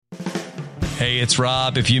Hey, it's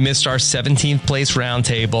Rob. If you missed our 17th place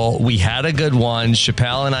roundtable, we had a good one.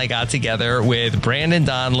 Chappelle and I got together with Brandon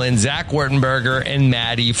Donlin, Zach Wertenberger, and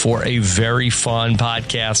Maddie for a very fun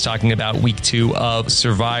podcast talking about week 2 of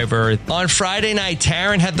Survivor. On Friday night,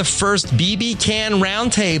 Taryn had the first BB Can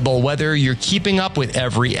roundtable. Whether you're keeping up with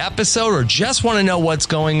every episode or just want to know what's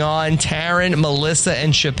going on, Taryn, Melissa,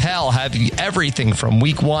 and Chappelle have everything from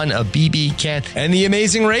week 1 of BB Can. And The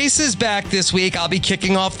Amazing Race is back this week. I'll be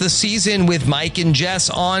kicking off the season with Mike and Jess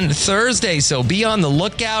on Thursday, so be on the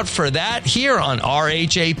lookout for that here on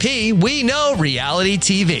RHAP. We know reality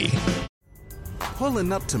TV.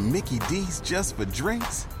 Pulling up to Mickey D's just for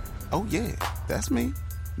drinks? Oh yeah, that's me.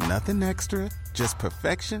 Nothing extra, just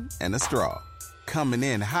perfection and a straw. Coming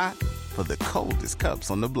in hot for the coldest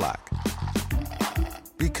cups on the block.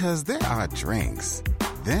 Because there are drinks.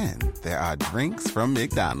 Then there are drinks from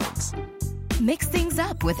McDonald's. Mix things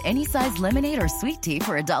up with any size lemonade or sweet tea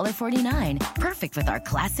for $1.49. Perfect with our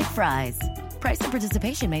classic fries. Price and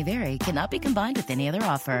participation may vary. Cannot be combined with any other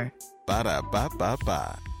offer.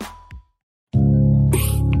 Ba-da-ba-ba-ba.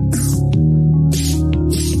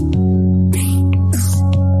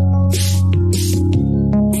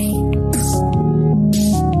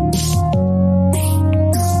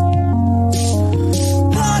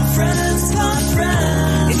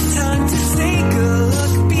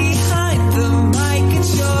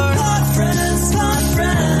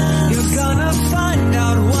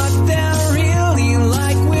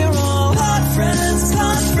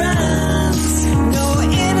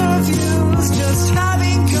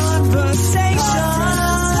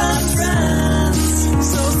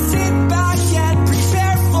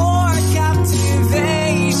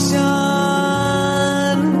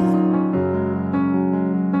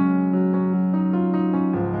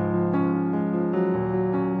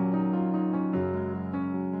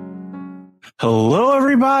 Hello,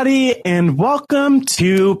 everybody, and welcome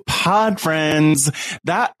to Pod Friends.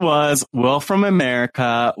 That was Will from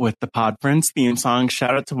America with the Pod Friends theme song.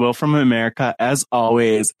 Shout out to Will from America, as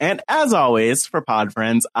always. And as always, for Pod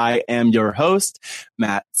Friends, I am your host,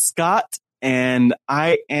 Matt Scott. And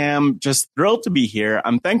I am just thrilled to be here.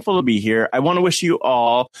 I'm thankful to be here. I want to wish you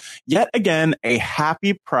all, yet again, a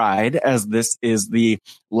happy Pride, as this is the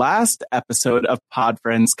last episode of Pod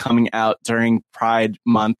Friends coming out during Pride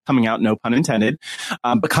Month. Coming out, no pun intended,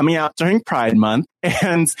 but coming out during Pride Month.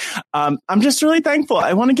 And I'm just really thankful.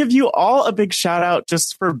 I want to give you all a big shout out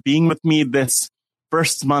just for being with me this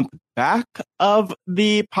first month back of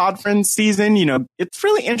the Pod Friends season. You know, it's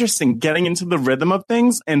really interesting getting into the rhythm of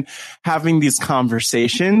things and having these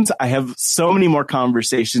conversations. I have so many more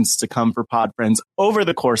conversations to come for Pod Friends over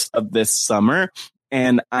the course of this summer.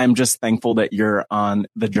 And I'm just thankful that you're on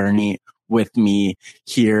the journey with me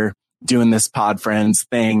here doing this Pod Friends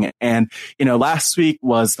thing. And, you know, last week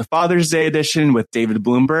was the Father's Day edition with David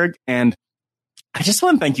Bloomberg. And I just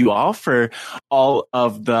want to thank you all for all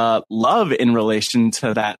of the love in relation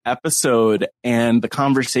to that episode and the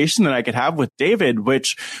conversation that I could have with David,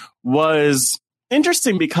 which was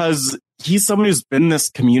interesting because he's someone who's been in this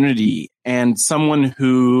community and someone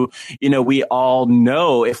who, you know, we all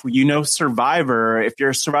know. If you know Survivor, if you're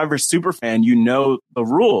a Survivor super fan, you know the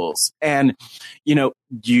rules. And, you know,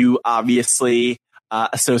 you obviously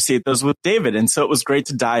associate those with David. And so it was great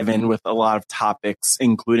to dive in with a lot of topics,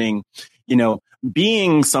 including, you know,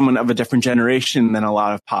 being someone of a different generation than a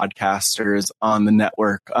lot of podcasters on the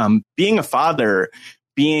network, being a father,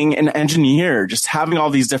 being an engineer, just having all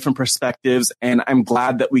these different perspectives. And I'm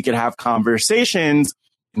glad that we could have conversations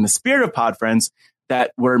in the spirit of Pod Friends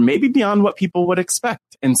that were maybe beyond what people would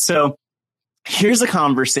expect. And so here's a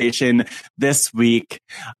conversation this week,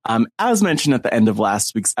 as mentioned at the end of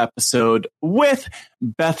last week's episode, with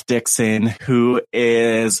Beth Dixon, who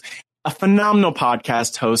is a phenomenal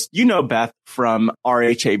podcast host. You know Beth from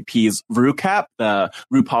RHAP's Recap, the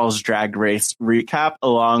RuPaul's Drag Race recap,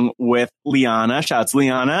 along with Liana. Shouts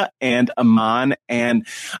Liana and Aman. And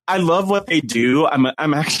I love what they do.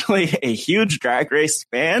 I'm actually a huge Drag Race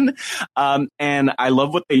fan. And I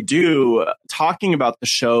love what they do talking about the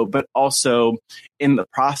show, but also in the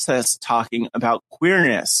process talking about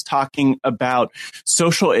queerness, talking about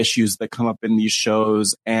social issues that come up in these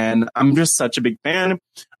shows. And I'm just such a big fan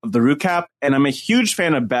of the Recap. And I'm a huge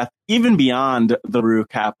fan of Beth, even beyond the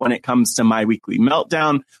Recap, when it comes to My Weekly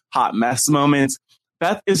Meltdown, Hot Mess Moments.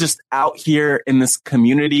 Beth is just out here in this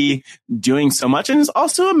community doing so much and is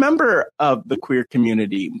also a member of the queer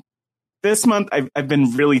community. This month, I've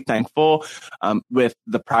been really thankful with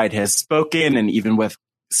the Pride Has Spoken and even with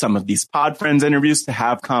some of these Pod Friends interviews to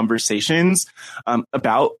have conversations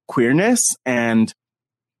about queerness and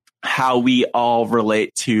how we all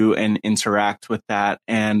relate to and interact with that.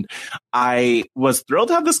 And I was thrilled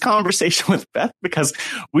to have this conversation with Beth because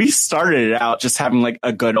we started out just having like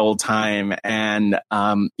a good old time. And,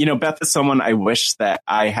 Beth is someone I wish that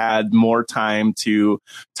I had more time to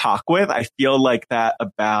talk with. I feel like that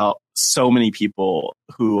about so many people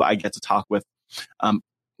who I get to talk with,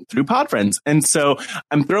 through Pod Friends. And so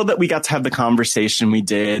I'm thrilled that we got to have the conversation we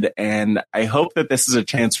did. And I hope that this is a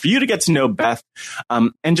chance for you to get to know Beth,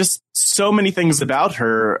 and just so many things about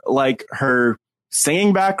her, like her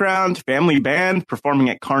singing background, family band, performing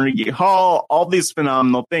at Carnegie Hall, all these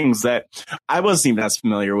phenomenal things that I wasn't even as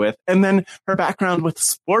familiar with. And then her background with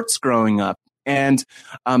sports growing up. And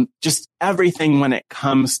just everything when it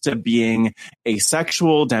comes to being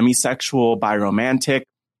asexual, demisexual, biromantic.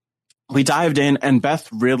 We dived in, and Beth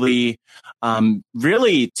really,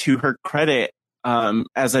 to her credit,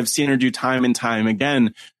 as I've seen her do time and time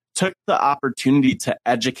again, took the opportunity to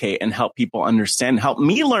educate and help people understand, help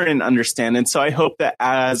me learn and understand. And so I hope that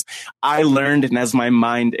as I learned and as my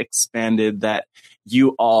mind expanded, that you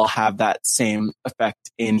all have that same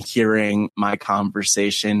effect in hearing my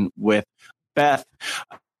conversation with Beth.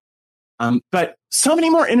 But so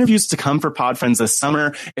many more interviews to come for Pod Friends this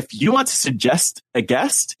summer. If you want to suggest a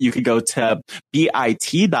guest, you could go to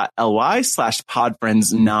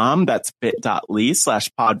bit.ly/podfriendsnom. That's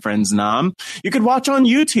bit.ly/podfriendsnom. You could watch on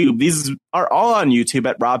YouTube. These are all on YouTube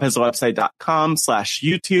at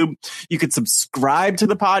robhasawebsite.com/YouTube. You could subscribe to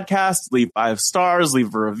the podcast, leave 5 stars,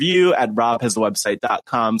 leave a review at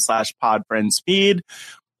robhasawebsite.com/podfriendsfeed.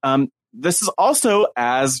 This is also,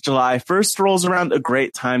 as July 1st rolls around, a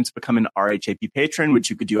great time to become an RHAP patron, which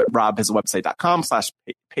you could do at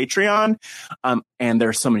robhasawebsite.com/Patreon. And there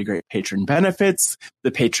are so many great patron benefits.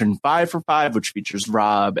 The Patron 5 for 5, which features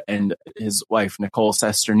Rob and his wife, Nicole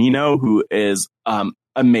Sesternino, who is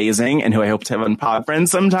amazing and who I hope to have on Pod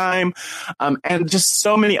Friends sometime. And just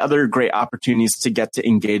so many other great opportunities to get to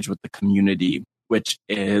engage with the community, which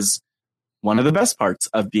is one of the best parts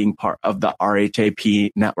of being part of the RHAP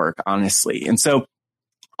network, honestly. And so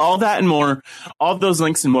all that and more, all of those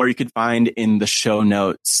links and more you could find in the show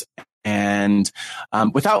notes. And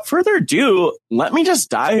without further ado, let me just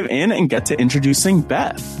dive in and get to introducing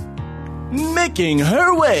Beth. Making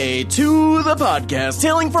her way to the podcast,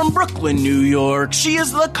 hailing from Brooklyn, New York, she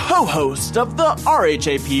is the co-host of the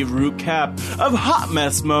RHAP Recap, of Hot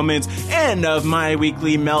Mess Moments, and of My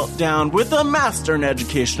Weekly Meltdown. With a master in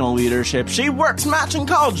educational leadership, she works matching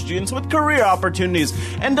college students with career opportunities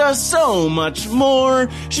and does so much more.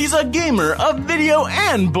 She's a gamer of video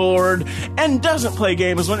and board, and doesn't play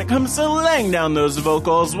games when it comes to laying down those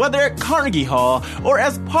vocals, whether at Carnegie Hall or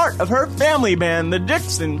as part of her family band, the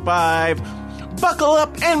Dixon 5. Buckle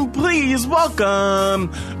up and please welcome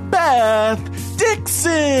Beth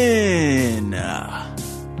Dixon.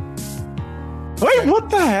 Wait, what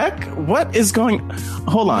the heck? What is going...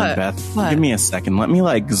 Hold on, Beth. What? Give me a second. Let me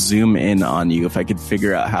zoom in on you if I could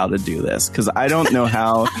figure out how to do this, because I don't know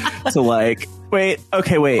how to Wait.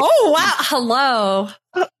 Okay, wait. Oh, wow. Hello.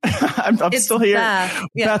 I'm still here. Beth.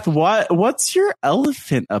 Yeah. Beth, what's your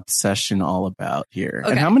elephant obsession all about here? Okay.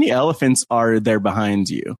 And how many elephants are there behind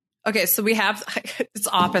you? Okay, so we have, it's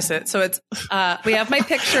opposite. So it's, we have my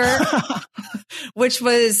picture, which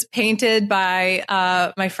was painted by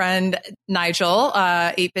my friend Nigel,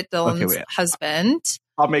 8-Bit Dylan's husband.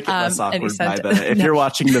 I'll make it less awkward by the... If you're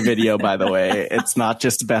watching the video, by the way, it's not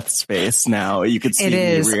just Beth's face now. You can see it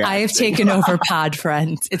is. Reacting. I have taken over Pod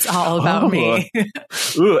Friends. It's all about me.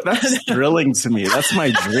 Ooh, that's thrilling to me. That's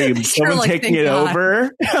my dream. Someone taking it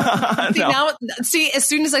over. See, as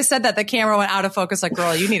soon as I said that, the camera went out of focus. Like,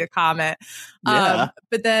 girl, you need a comment. Yeah.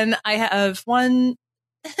 But then I have one...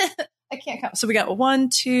 I can't count. So we got 1,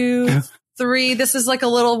 2, 3. This is like a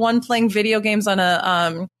little one playing video games on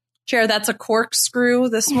a... chair. That's a corkscrew.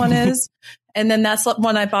 This one is. And then that's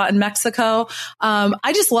one I bought in Mexico.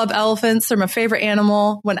 I just love elephants. They're my favorite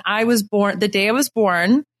animal. When I was born, the day I was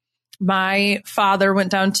born, my father went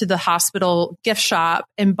down to the hospital gift shop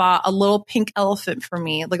and bought a little pink elephant for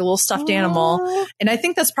me, like a little stuffed animal. And I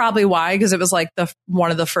think that's probably why, because it was like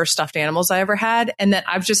one of the first stuffed animals I ever had. And then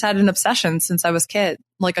I've just had an obsession since I was a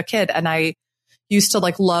kid. And I used to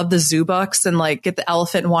love the zoo books and get the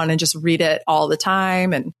elephant one and just read it all the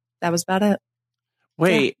time. And that was about it.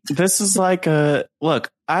 Wait, This is look,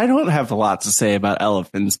 I don't have a lot to say about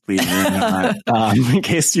elephants, please, in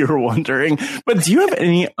case you were wondering. But do you have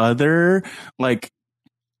any other,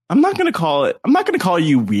 I'm not going to call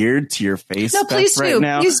you weird to your face. No, please do.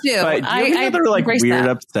 Now, please do. But do you have any other weird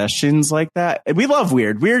obsessions like that? We love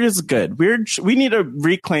weird. Weird is good. Weird. We need to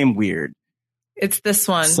reclaim weird. It's this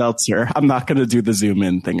one. Seltzer. I'm not going to do the zoom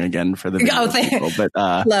in thing again for the people, but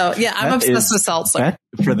no, yeah, I'm obsessed with Seltzer. Beth,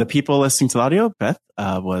 for the people listening to the audio, Beth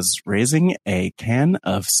was raising a can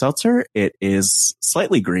of Seltzer. It is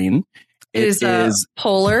slightly green. It is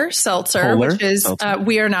Polar Seltzer, which is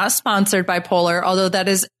we are not sponsored by Polar, although that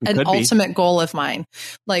is an ultimate goal of mine.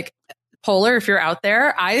 Like Polar, if you're out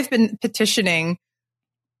there, I've been petitioning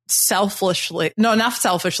selfishly, totally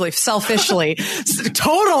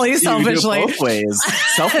selfishly, both ways.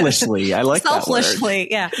 Selfishly, I like selfishly,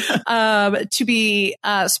 that word. Yeah. To be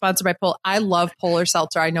sponsored by Polar. I love Polar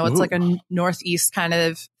Seltzer. I know it's like a Northeast kind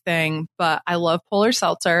of thing, but I love Polar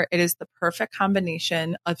Seltzer. It is the perfect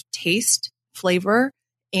combination of taste, flavor,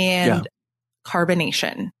 and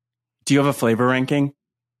carbonation. Do you have a flavor ranking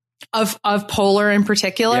of Polar in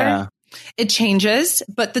particular? Yeah. It changes,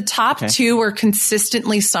 but the top two are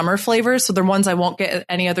consistently summer flavors. So they're ones I won't get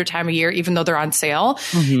any other time of year, even though they're on sale.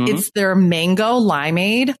 Mm-hmm. It's their mango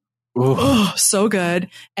limeade. Oh, so good.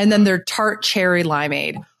 And then their tart cherry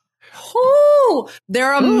limeade. Ooh,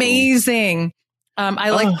 they're amazing. I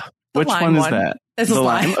like which one is that? This is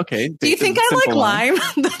lime. Okay. Do you think I like lime?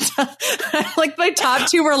 Like my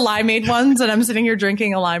top two were limeade ones, and I'm sitting here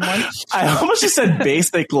drinking a lime one. I almost just said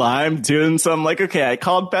basic lime too, and so I'm like, okay, I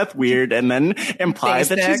called Beth weird, and then implied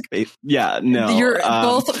that she's basic. Yeah, no. Your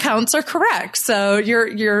both counts are correct, so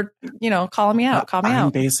you're calling me out. Call me out.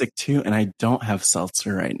 I'm basic too, and I don't have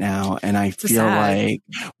seltzer right now, and I feel like,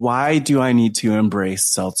 why do I need to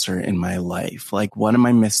embrace seltzer in my life? Like, what am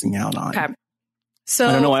I missing out on? Okay. So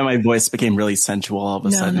I don't know why my voice became really sensual all of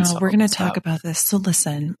a sudden. No, we're going to talk about this. So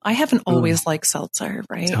listen, I haven't always liked seltzer,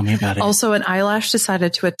 right? Tell me about it. Also, an eyelash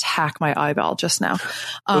decided to attack my eyeball just now.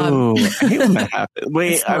 I hate when that happens.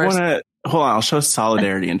 Wait, I want to, hold on, I'll show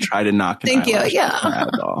solidarity and try to knock it out. Thank you.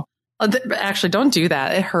 Yeah. Actually, don't do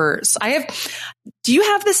that. It hurts. Do you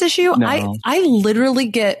have this issue? No. I literally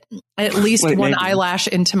get at least one eyelash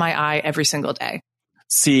into my eye every single day.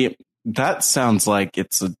 See, that sounds like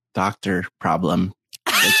it's a doctor problem.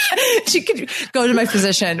 She could go to my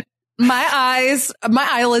physician. My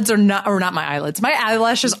eyelids are not, or not my eyelids. My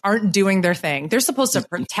eyelashes aren't doing their thing. They're supposed to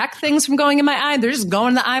protect things from going in my eye. They're just going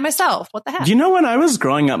in the eye myself. What the heck? You know, when I was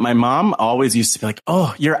growing up, my mom always used to be like,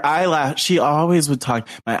 oh, your eyelash. She always would talk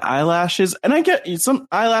my eyelashes, and I get some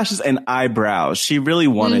eyelashes and eyebrows. She really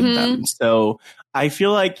wanted them. So I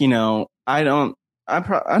feel like, I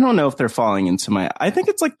don't know if they're falling into my. I think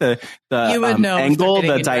it's like the angle,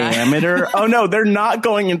 the diameter. Oh no, they're not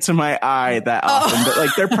going into my eye that often, but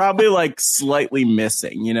like they're probably like slightly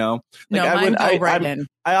missing. Like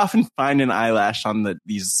I often find an eyelash on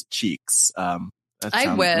these cheeks.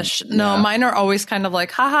 I wish. No, mine are always kind of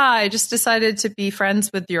like, haha, I just decided to be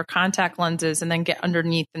friends with your contact lenses and then get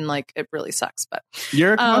underneath and like, it really sucks. But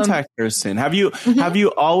you're a contact person. Have you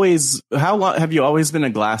always been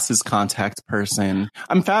a glasses contact person?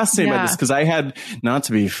 I'm fascinated by this because I had, not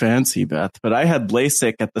to be fancy, Beth, but I had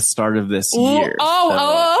LASIK at the start of this year.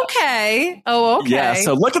 Okay. Yeah.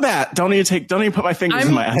 So look at that. Don't even put my fingers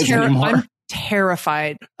in my eyes anymore. I'm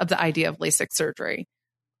terrified of the idea of LASIK surgery.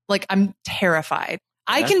 Like, I'm terrified.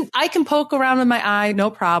 I can poke around in my eye, no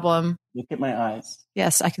problem. Look at my eyes.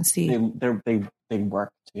 Yes, I can see. They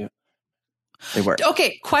work too. They work.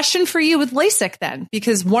 Okay, question for you with LASIK then,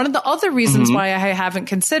 because one of the other reasons why I haven't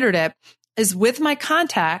considered it is with my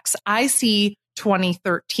contacts, I see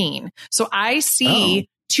 2013. So I see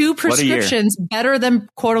two prescriptions better than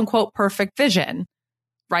quote unquote perfect vision,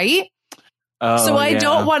 right? So I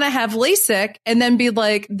don't want to have LASIK and then be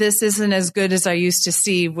like, this isn't as good as I used to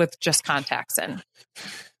see with just contacts in.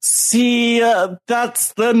 See,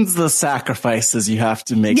 that's the sacrifices you have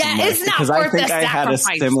to make. Yeah, it's not worth the sacrifice.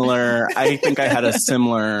 I think I had a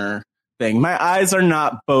similar thing. My eyes are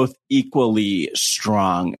not both equally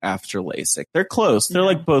strong after LASIK. They're close. They're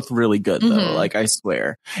like both really good though. Like, I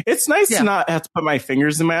swear. It's nice to not have to put my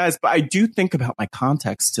fingers in my eyes, but I do think about my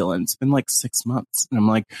contacts still, and it's been like 6 months, and I'm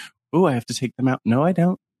like, oh, I have to take them out. No, I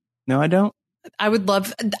don't. I would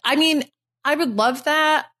love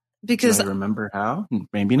that because do I remember how?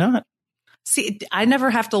 Maybe not. See, I never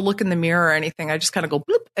have to look in the mirror or anything. I just kind of go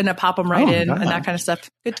bloop and I pop them right in and that kind of stuff.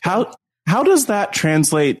 Good. How does that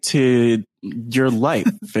translate to your life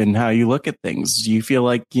and how you look at things? Do you feel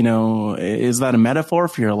like, is that a metaphor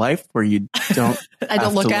for your life where you don't I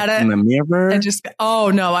don't look at it in the mirror?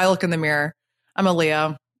 I look in the mirror. I'm a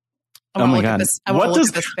Leo. I want to look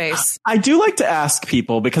at this face. I do like to ask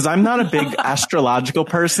people, because I'm not a big astrological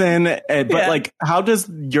person, but like, how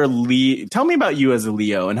does tell me about you as a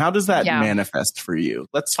Leo, and how does that manifest for you?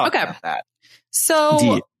 Let's talk about that.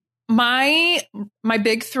 So my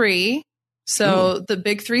big three. So the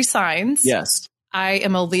big three signs. Yes. I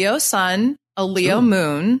am a Leo sun, a Leo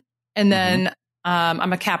moon, and then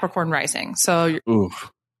I'm a Capricorn rising. So,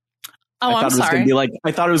 I'm sorry.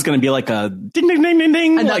 I thought it was going to be like a ding, ding, ding, ding,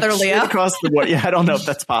 ding. Another like Leo across the board. Yeah, I don't know if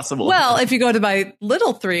that's possible. Well, if you go to my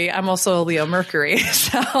little 3, I'm also a Leo Mercury.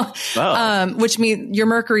 So, which means your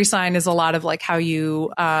Mercury sign is a lot of like how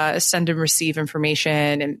you send and receive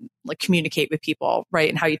information and like communicate with people, right?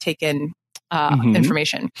 And how you take in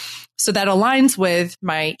information. So that aligns with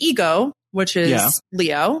my ego, which is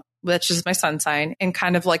Leo, which is my sun sign, and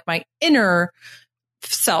kind of like my inner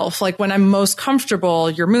self, like when I'm most comfortable,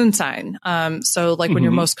 your moon sign. So like when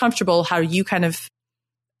you're most comfortable, how you kind of,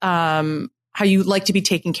 how you like to be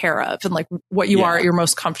taken care of and like what you are at your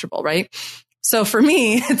most comfortable. Right. So for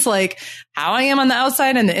me, it's like how I am on the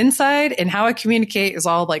outside and the inside and how I communicate is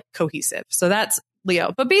all like cohesive. So that's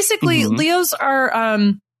Leo, but basically Leos are,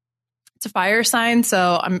 it's a fire sign.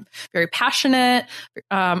 So I'm very passionate.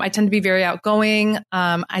 I tend to be very outgoing.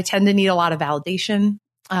 I tend to need a lot of validation.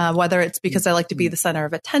 Whether it's because I like to be the center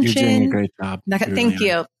of attention. You're doing a great job.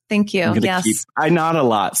 Thank you. Yes. I nod a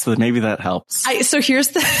lot, so maybe that helps. So here's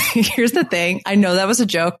the thing. I know that was a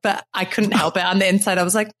joke, but I couldn't help it. On the inside, I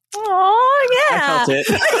was like, oh yeah. I felt it.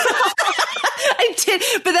 I did.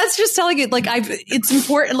 But that's just telling you, like, it's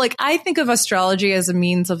important. Like, I think of astrology as a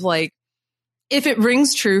means of like, if it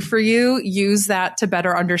rings true for you, use that to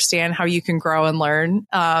better understand how you can grow and learn.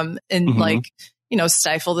 And like,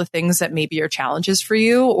 stifle the things that maybe are challenges for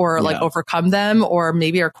you or like overcome them or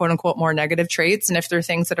maybe are quote unquote more negative traits. And if there are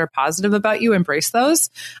things that are positive about you, embrace those.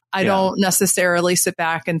 I don't necessarily sit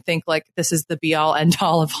back and think like this is the be all end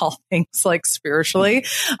all of all things like spiritually.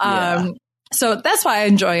 So that's why I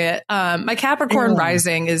enjoy it. My Capricorn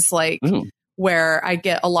rising is like where I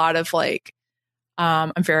get a lot of like,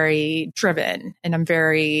 I'm very driven and I'm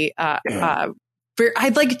very,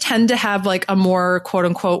 I'd like tend to have like a more quote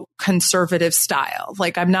unquote conservative style.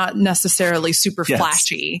 Like I'm not necessarily super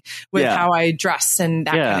flashy with how I dress and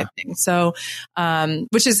that kind of thing. So,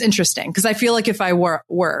 which is interesting because I feel like if I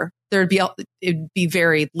were it'd be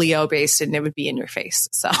very Leo based and it would be in your face.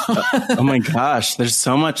 So, oh my gosh, there's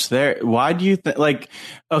so much there. Why do you think like,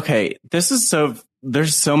 okay, there's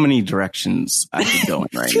so many directions I could go in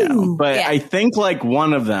right now, but I think like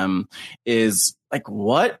one of them is like,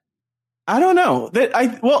 what? I don't know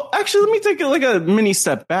actually, let me take a mini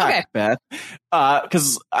step back, Beth.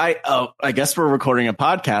 Cause I guess we're recording a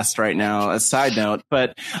podcast right now, a side note,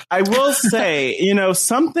 but I will say,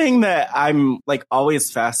 something that I'm like always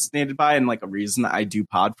fascinated by and like a reason that I do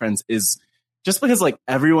Pod Friends is just because like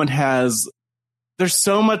there's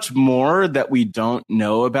so much more that we don't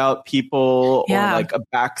know about people or like a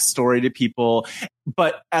backstory to people.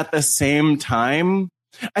 But at the same time,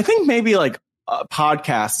 I think maybe like,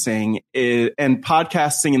 podcasting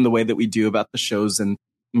in the way that we do about the shows and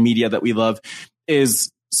media that we love is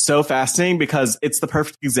so fascinating because it's the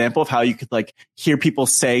perfect example of how you could like hear people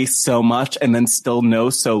say so much and then still know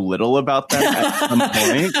so little about them at some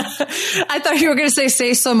point. I thought you were going to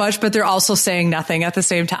say so much, but they're also saying nothing at the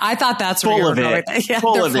same time. I thought that's where you were going. Yeah,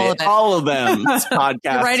 full of it. All of them.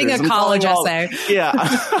 Podcasters. Writing a college essay. Yeah.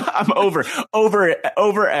 I'm over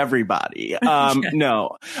everybody.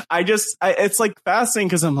 No, it's like fascinating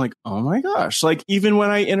because I'm like, oh my gosh. Like even when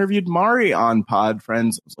I interviewed Mari on Pod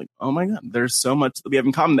Friends, I was like, oh my God, there's so much that we have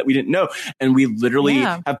in common that we didn't know. And we literally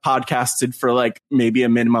have podcasted for like maybe a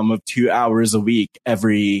minimum of 2 hours a week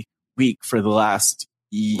every week for the last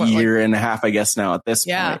year and a half, I guess now at this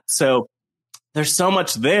point. So there's so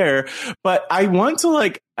much there, but I want to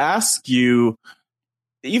like ask you,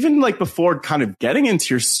 even like before kind of getting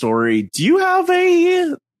into your story, do you have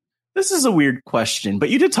this is a weird question,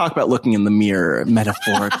 but you did talk about looking in the mirror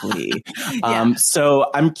metaphorically.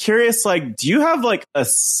 So I'm curious, like, do you have like a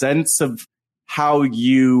sense of how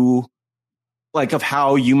you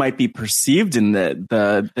might be perceived in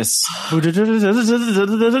this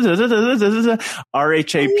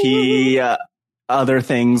RHAP other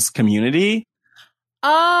things community?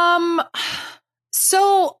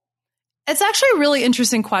 So it's actually a really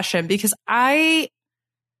interesting question because oh,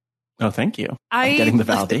 thank you. I'm getting the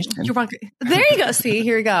validation. You're welcome. There you go. See,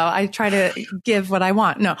 here you go. I try to give what I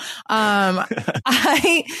want. No,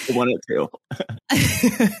 I want it too.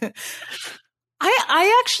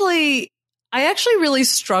 I actually really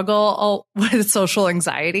struggle with social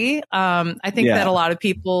anxiety. I think that a lot of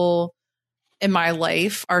people in my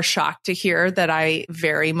life are shocked to hear that I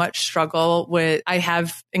very much struggle with, I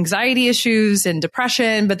have anxiety issues and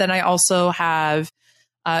depression, but then I also have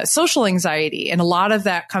social anxiety. And a lot of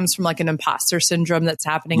that comes from like an imposter syndrome that's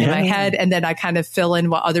happening in my head. And then I kind of fill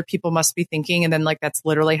in what other people must be thinking. And then like, that's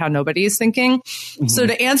literally how nobody is thinking. Mm-hmm. So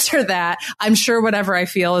to answer that, I'm sure whatever I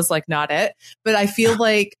feel is like not it, but I feel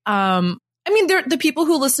like, I mean, the people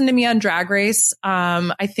who listen to me on Drag Race,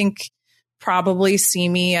 I think probably see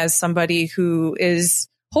me as somebody who is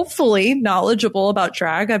hopefully knowledgeable about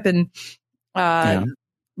drag. I've been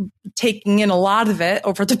taking in a lot of it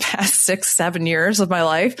over the past 6-7 years of my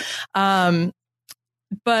life.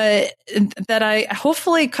 But that I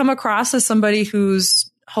hopefully come across as somebody who's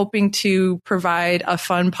hoping to provide a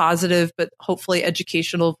fun, positive, but hopefully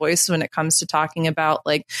educational voice when it comes to talking about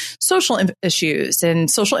like social issues and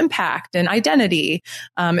social impact and identity.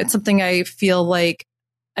 It's something I feel like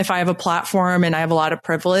if I have a platform and I have a lot of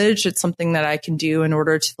privilege, it's something that I can do in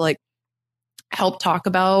order to like help talk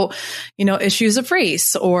about, issues of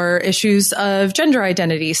race or issues of gender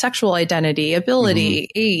identity, sexual identity, ability,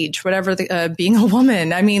 age, whatever, being a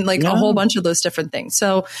woman. I mean, like a whole bunch of those different things.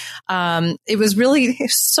 So, it was really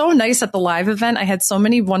so nice at the live event. I had so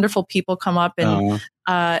many wonderful people come up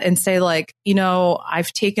and say like,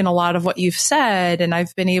 I've taken a lot of what you've said and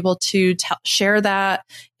I've been able to share that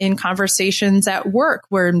in conversations at work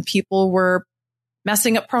where people were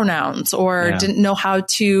messing up pronouns or didn't know how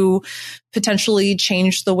to potentially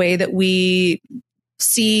change the way that we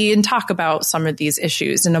see and talk about some of these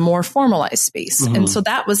issues in a more formalized space. And so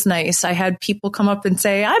that was nice. I had people come up and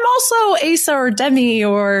say, I'm also Asa or Demi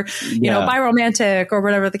or, biromantic or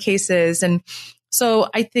whatever the case is. And so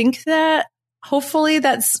I think that hopefully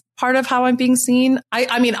that's part of how I'm being seen.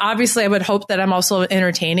 I mean, obviously I would hope that I'm also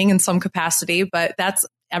entertaining in some capacity, but that's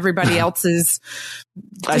everybody else's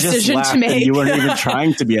decision to make. You weren't even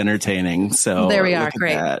trying to be entertaining. So there we are.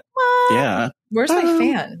 Great. Yeah. Where's my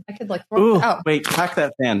fan? I could like. Wait, crack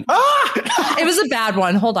that fan. It was a bad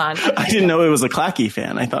one. Hold on. I didn't know it was a clacky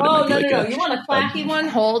fan. I thought. Oh, no. You want a clacky one?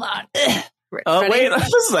 Hold on. Oh, wait.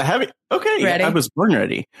 This is a heavy. Okay. Ready? I was born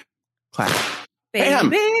ready. Clack. Baby. Bam.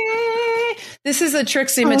 This is a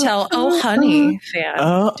Trixie Mattel Honey fan.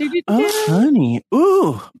 Honey.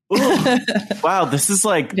 Ooh. Wow, this is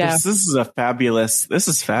like this is fabulous.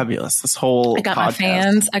 This whole I got my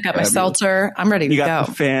fans. I got my Seltzer. I'm ready to go. You got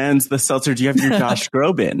the fans, the Seltzer. Do you have your Josh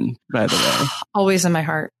Groban, by the way? Always in my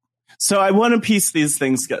heart. So I want to piece these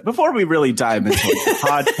things before we really dive into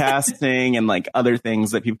podcasting and like other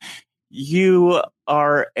things that people. You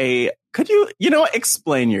are could you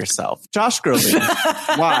explain yourself? Josh Groban.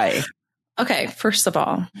 Why? Okay, first of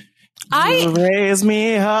all, you raise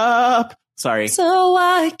me up. Sorry. So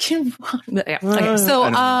I can. Okay.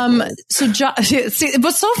 See,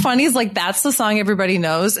 what's so funny is like that's the song everybody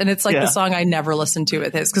knows, and it's like the song I never listened to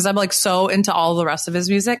with his because I'm like so into all the rest of his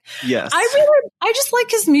music. Yes, I just like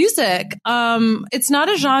his music. It's not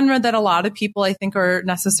a genre that a lot of people I think are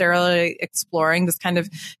necessarily exploring. This kind of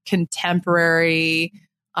contemporary,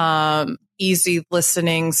 easy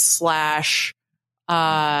listening /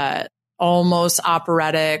 almost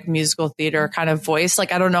operatic musical theater kind of voice.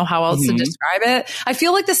 Like, I don't know how else to describe it. I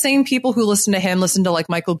feel like the same people who listen to him listen to like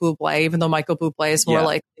Michael Bublé, even though Michael Bublé is more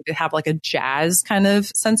like to have like a jazz kind of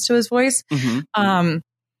sense to his voice. No,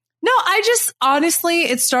 I just honestly,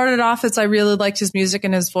 it started off as I really liked his music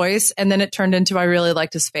and his voice, and then it turned into I really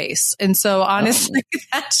liked his face. And so honestly,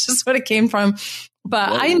 that's just what it came from.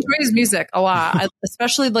 But I enjoy his music a lot. I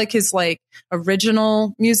especially like his like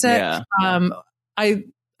original music. I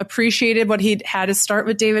appreciated what he'd had to start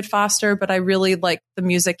with David Foster, but I really like the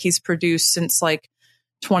music he's produced since like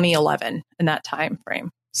 2011 in that time frame.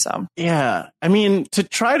 So, I mean, to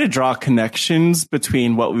try to draw connections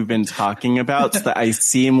between what we've been talking about so that I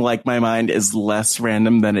seem like my mind is less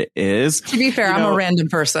random than it is. To be fair, I'm a random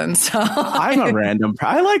person. So I'm a random.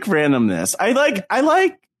 I like randomness.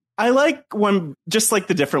 I like when just like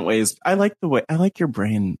the different ways. I like your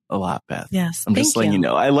brain a lot, Beth. Yes. I'm just letting you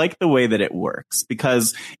know. I like the way that it works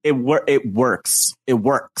because it works. It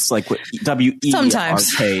works like with WERK. Sometimes.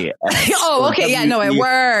 Oh, okay. Yeah, no, it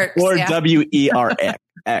works. Or WERX.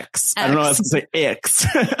 I don't know how to say X.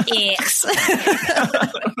 X.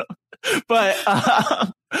 But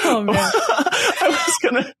oh man. I was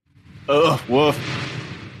gonna woof.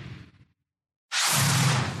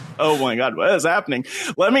 Oh my God, what is happening?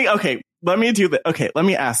 Let me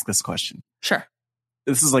ask this question. Sure.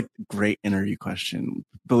 This is like a great interview question.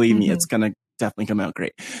 Believe me, it's going to definitely come out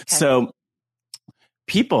great. Okay. So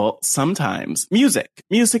people sometimes music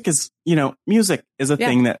is a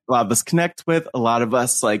thing that a lot of us connect with. A lot of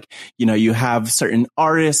us you have certain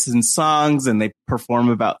artists and songs and they perform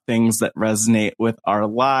about things that resonate with our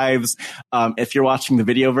lives. If you're watching the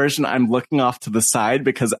video version, I'm looking off to the side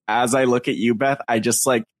because as I look at you, Beth, I just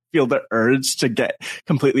feel the urge to get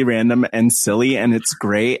completely random and silly, and it's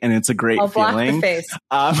great, and it's a great feeling. Block the face.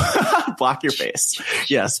 Block your face.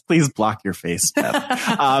 Yes, please block your face, Beth.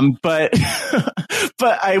 But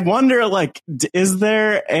I wonder, is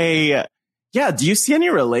there a Yeah. Do you see any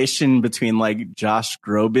relation between like Josh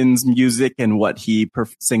Groban's music and what he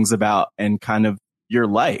sings about and kind of your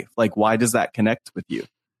life? Like, why does that connect with you?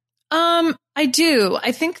 I do.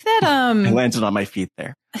 I think that, I landed on my feet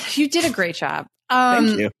there. You did a great job.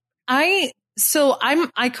 Thank you. I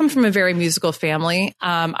come from a very musical family.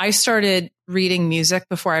 I started reading music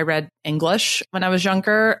before I read English when I was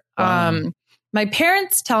younger. Wow. My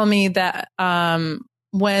parents tell me that,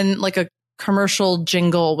 when like a commercial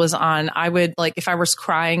jingle was on, I would like, if I was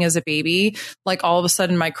crying as a baby, like all of a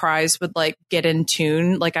sudden my cries would like get in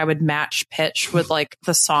tune. Like I would match pitch with like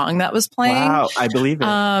the song that was playing. Wow. I believe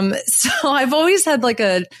it. So I've always had like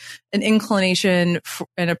an inclination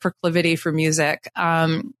and a proclivity for music.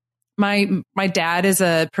 My dad is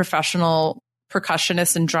a professional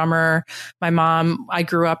percussionist and drummer. My mom, I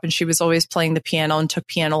grew up and she was always playing the piano and took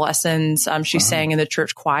piano lessons. She sang in the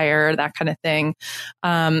church choir, that kind of thing.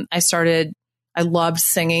 I loved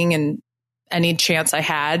singing and any chance I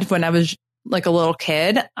had when I was like a little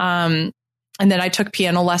kid. And then I took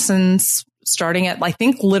piano lessons starting at, I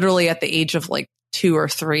think literally at the age of like 2 or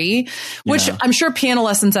 3, which I'm sure piano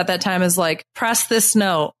lessons at that time is like, press this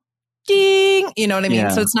note, ding, you know what I mean?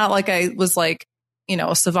 Yeah. So it's not like I was like,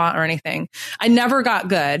 a savant or anything. I never got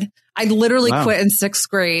good. I literally quit in 6th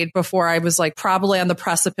grade before I was like probably on the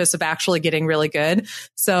precipice of actually getting really good.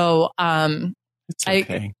 So, It's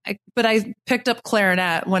okay. But I picked up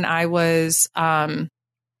clarinet when I was, I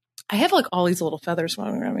have like all these little feathers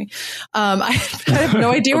flying around me. I have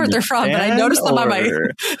no idea where they're from, but I noticed them on my,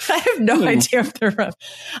 I have no idea where they're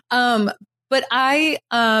from. But I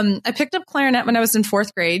picked up clarinet when I was in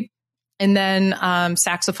 4th grade. And then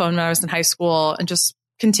saxophone when I was in high school, and just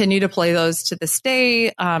continue to play those to this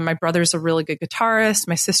day. My brother's a really good guitarist.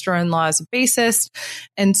 My sister-in-law is a bassist.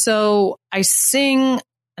 And so I sing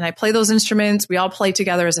and I play those instruments. We all play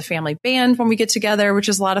together as a family band when we get together, which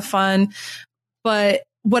is a lot of fun. But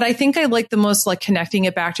what I think I like the most, like connecting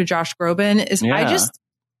it back to Josh Groban, is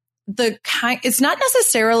it's not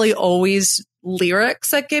necessarily always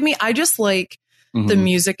lyrics that get me. I just like the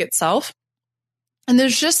music itself. And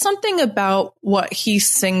there's just something about what he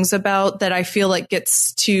sings about that I feel like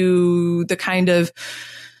gets to the kind of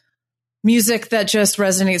music that just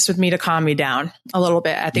resonates with me to calm me down a little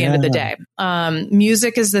bit at the end of the day.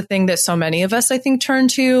 Music is the thing that so many of us, I think, turn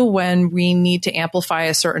to when we need to amplify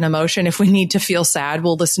a certain emotion. If we need to feel sad,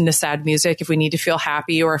 we'll listen to sad music. If we need to feel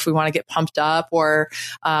happy, or if we want to get pumped up, or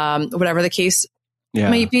whatever the case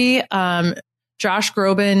might be. Josh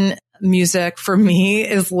Groban music for me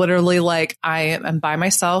is literally like, I am by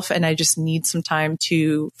myself and I just need some time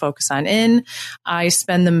to focus on in. I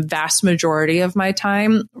spend the vast majority of my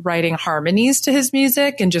time writing harmonies to his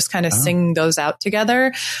music and just kind of singing those out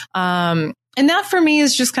together. And that for me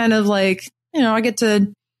is just kind of like, I get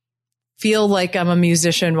to feel like I'm a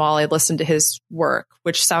musician while I listen to his work,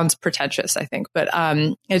 which sounds pretentious, I think, but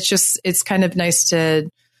it's kind of nice to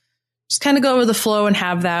just kind of go with the flow and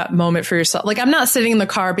have that moment for yourself. Like, I'm not sitting in the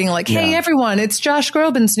car being like, hey, everyone, it's Josh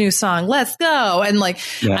Groban's new song. Let's go. And like,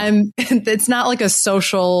 it's not like a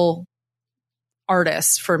social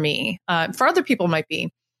artist for me. For other people might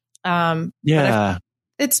be. But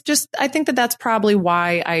it's just, I think that's probably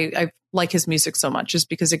why I like his music so much, is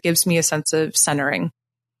because it gives me a sense of centering.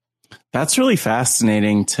 That's really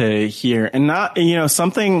fascinating to hear. And not,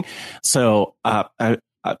 something. So,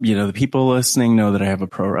 the people listening know that I have a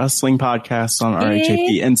pro wrestling podcast on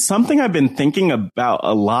RHAP, and something I've been thinking about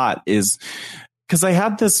a lot is because I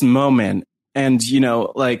had this moment, and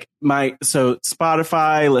Spotify,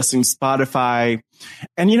 listening to Spotify,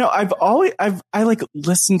 and I like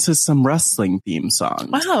listened to some wrestling theme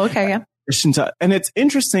songs. Wow, okay, yeah. And it's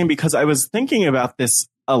interesting because I was thinking about this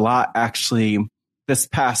a lot actually this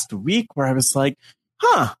past week, where I was like,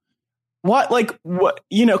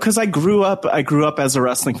 because I grew up as a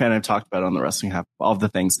wrestling fan. I've talked about it on the wrestling half, all of the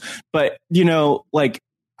things, but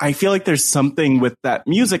I feel like there's something with that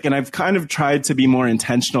music, and I've kind of tried to be more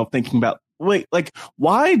intentional thinking about,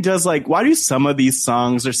 why do some of these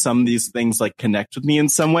songs or some of these things like connect with me in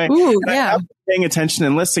some way? Ooh, and yeah. I'm paying attention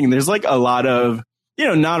and listening. There's like a lot of,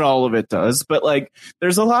 not all of it does, but like,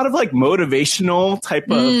 there's a lot of like motivational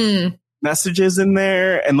type of messages in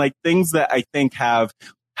there, and like things that I think have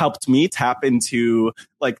helped me tap into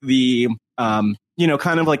like the, kind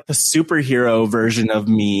of like the superhero version of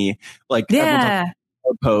me, like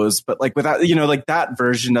pose, but like without, like that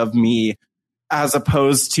version of me, as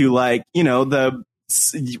opposed to like, the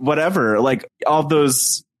whatever, like all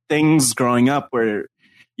those things growing up where,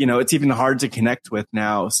 it's even hard to connect with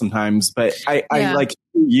now sometimes, but I like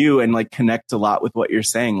you and like connect a lot with what you're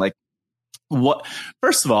saying. Like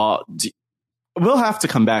first of all, we'll have to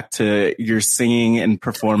come back to your singing and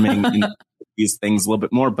performing in these things a little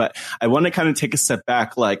bit more, but I want to kind of take a step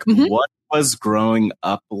back. Like, what was growing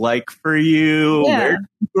up like for you? Yeah. Where did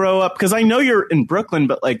you grow up? Because I know you're in Brooklyn,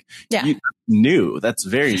 but like, new. That's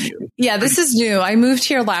very new. Yeah, this is new. I moved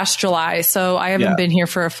here last July, so I haven't been here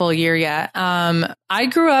for a full year yet. I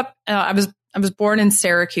grew up, I was born in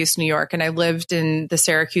Syracuse, New York, and I lived in the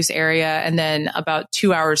Syracuse area and then about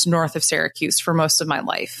 2 hours north of Syracuse for most of my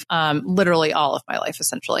life, literally all of my life,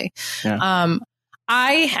 essentially. Yeah.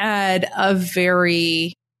 I had a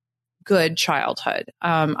very good childhood.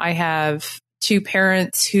 I have two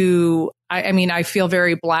parents who, I feel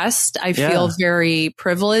very blessed. I feel very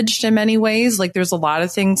privileged in many ways. Like there's a lot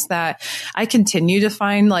of things that I continue to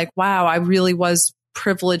find like, wow, I really was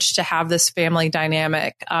privileged to have this family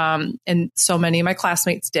dynamic. And so many of my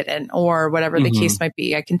classmates didn't, or whatever the case might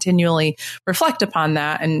be. I continually reflect upon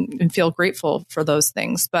that and feel grateful for those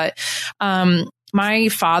things. But, my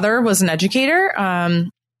father was an educator.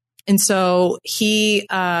 And so he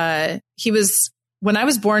was, when I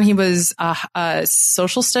was born, he was a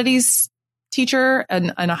social studies teacher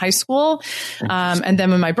in a high school. And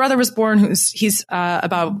then when my brother was born, he's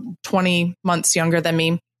about 20 months younger than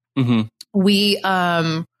me,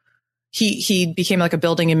 he became like a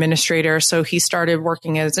building administrator. So he started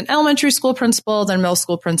working as an elementary school principal, then middle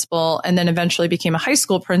school principal, and then eventually became a high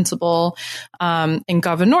school principal in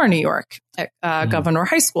Gouverneur, New York, at Gouverneur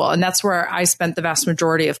High School. And that's where I spent the vast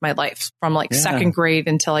majority of my life from like second grade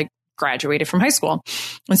until I graduated from high school.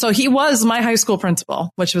 And so he was my high school principal,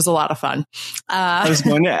 which was a lot of fun. I was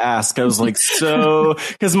going to ask, I was like, so,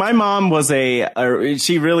 because my mom was she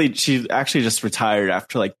actually just retired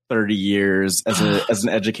after like 30 years as an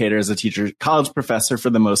educator, as a teacher, college professor for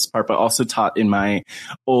the most part, but also taught in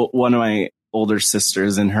one of my older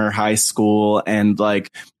sisters in her high school. And like,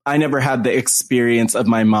 I never had the experience of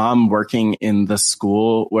my mom working in the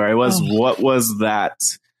school where I was. What was that?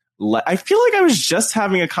 I feel like I was just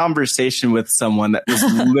having a conversation with someone that was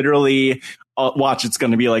literally, watch, it's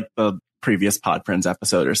going to be like the previous Pod Friends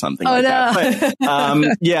episode or something that.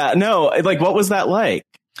 But, like, what was that like?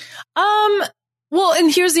 Well,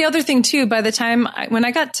 and here's the other thing too. By the time when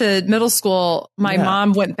I got to middle school, my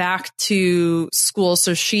mom went back to school.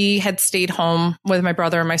 So she had stayed home with my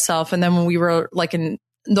brother and myself. And then when we were like in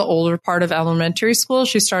the older part of elementary school,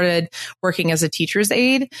 she started working as a teacher's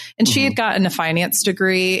aide, and she had gotten a finance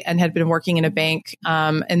degree and had been working in a bank,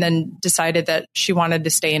 and then decided that she wanted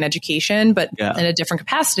to stay in education, but in a different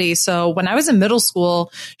capacity. So when I was in middle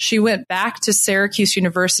school, she went back to Syracuse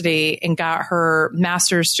University and got her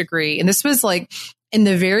master's degree. And this was like in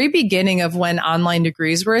the very beginning of when online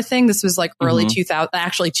degrees were a thing. This was like early 2000,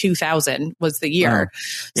 actually 2000 was the year.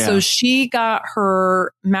 So she got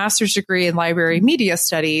her master's degree in library media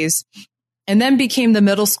studies and then became the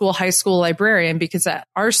middle school, high school librarian, because at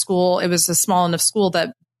our school, it was a small enough school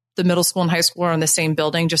that the middle school and high school are on the same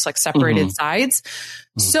building, just like separated sides.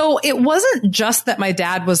 So it wasn't just that my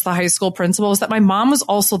dad was the high school principal, it was that my mom was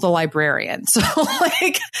also the librarian. So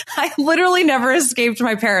like I literally never escaped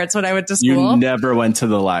my parents when I went to school. You never went to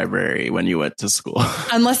the library when you went to school.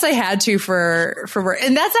 Unless I had to for work.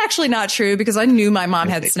 And that's actually not true because I knew my mom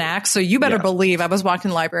had snacks. So you better believe I was walking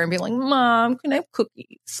the library and being like, Mom, can I have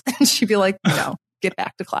cookies? And she'd be like, no, get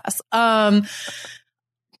back to class.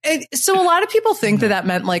 So a lot of people think that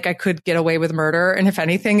meant like I could get away with murder. And if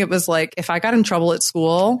anything, it was like, if I got in trouble at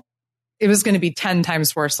school, it was going to be 10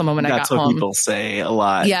 times worse than when I got home. That's what people say a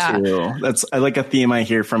lot too. That's like a theme I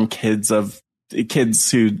hear from kids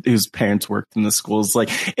whose parents worked in the schools. Like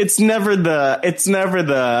it's never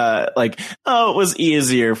the like, oh, it was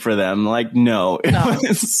easier for them. Like, no. It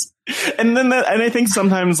was, and I think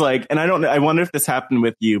sometimes like, and I wonder if this happened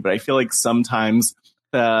with you, but I feel like sometimes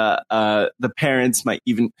the parents might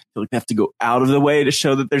even feel like they have to go out of the way to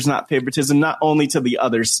show that there's not favoritism, not only to the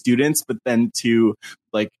other students, but then to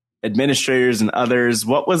like administrators and others.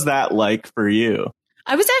 What was that like for you?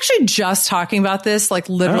 I was actually just talking about this like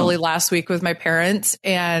literally last week with my parents,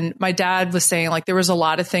 and my dad was saying like there was a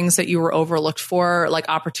lot of things that you were overlooked for, like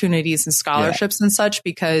opportunities and scholarships and such,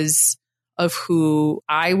 because of who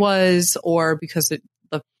I was or because the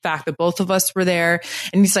fact that both of us were there.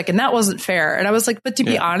 And he's like, and that wasn't fair. And I was like, but to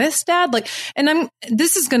be honest, Dad, like, and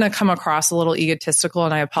this is going to come across a little egotistical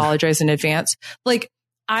and I apologize in advance. Like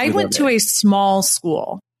I went to a small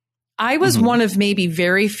school. I was one of maybe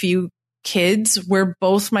very few kids where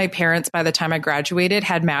both my parents, by the time I graduated,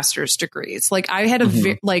 had master's degrees. Like I had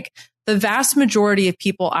like the vast majority of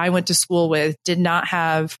people I went to school with did not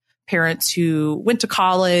have parents who went to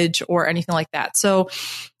college or anything like that. So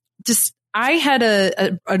just, I had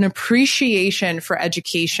an appreciation for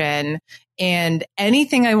education And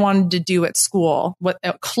anything I wanted to do at school, what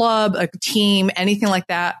a club, a team, anything like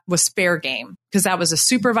that was fair game because that was a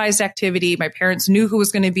supervised activity. My parents knew who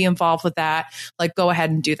was going to be involved with that. Like, go ahead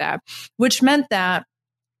and do that, which meant that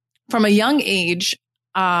from a young age,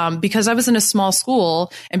 because I was in a small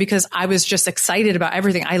school and because I was just excited about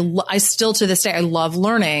everything. I still to this day, I love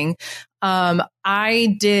learning.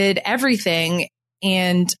 I did everything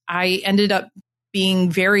and I ended up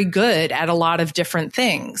being very good at a lot of different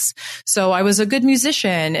things. So I was a good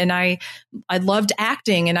musician and I loved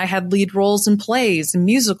acting and I had lead roles in plays and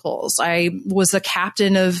musicals. I was a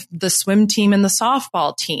captain of the swim team and the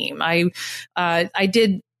softball team. I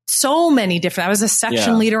did so many different, I was a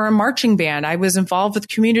section leader in marching band. I was involved with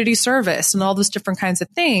community service and all those different kinds of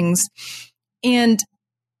things. And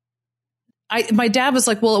my dad was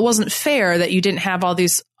like, well, it wasn't fair that you didn't have all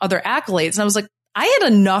these other accolades. And I was like, I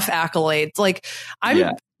had enough accolades. Like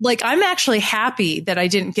I'm actually happy that I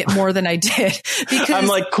didn't get more than I did because I'm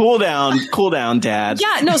like, cool down, dad.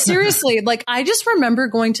 Yeah, no, seriously. Like I just remember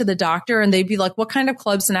going to the doctor and they'd be like, what kind of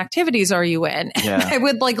clubs and activities are you in? And I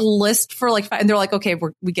would like list for like 5 and they're like, okay,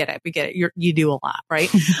 we get it. You do a lot.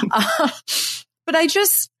 Right. But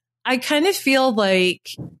I kind of feel like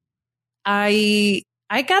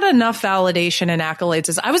I got enough validation and accolades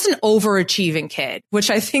as I was an overachieving kid, which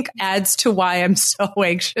I think adds to why I'm so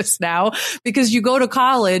anxious now, because you go to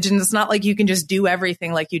college and it's not like you can just do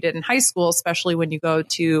everything like you did in high school, especially when you go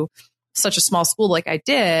to such a small school like I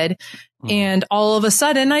did. And all of a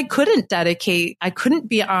sudden I couldn't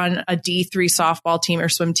be on a D3 softball team or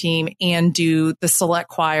swim team and do the select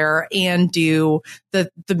choir and do the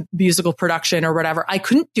musical production or whatever. I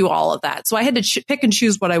couldn't do all of that. So I had to pick and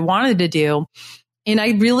choose what I wanted to do. And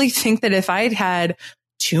I really think that if I had had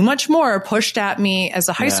too much more pushed at me as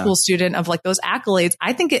a high school student of like those accolades,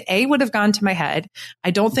 I think it would have gone to my head.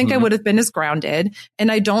 I don't think I would have been as grounded.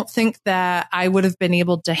 And I don't think that I would have been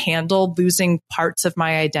able to handle losing parts of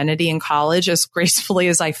my identity in college as gracefully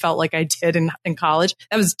as I felt like I did in college.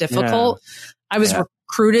 That was difficult. I was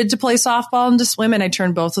recruited to play softball and to swim, and I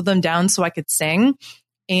turned both of them down so I could sing.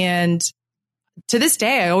 And to this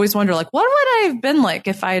day, I always wonder, like, what would I have been like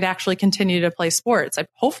if I had actually continued to play sports? I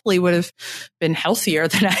hopefully would have been healthier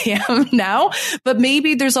than I am now, but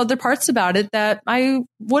maybe there's other parts about it that I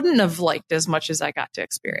wouldn't have liked as much as I got to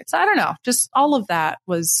experience. I don't know. Just all of that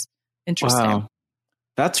was interesting. Wow.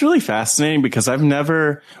 That's really fascinating because I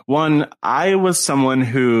was someone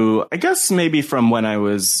who, I guess maybe from when I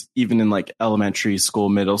was even in like elementary school,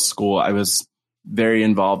 middle school, I was very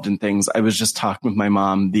involved in things. I was just talking with my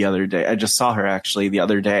mom the other day. I just saw her actually the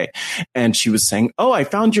other day, and she was saying, "Oh, I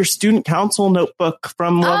found your student council notebook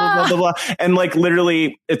from blah, blah, blah, blah, blah." And like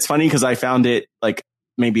literally, it's funny because I found it like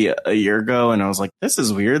maybe a year ago, and I was like, "This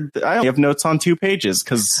is weird. I only have notes on 2 pages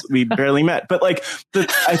because we barely met." But like,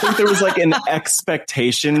 I think there was like an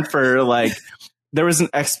expectation for like. There was an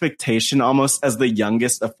expectation almost as the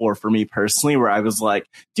youngest of 4 for me personally, where I was like,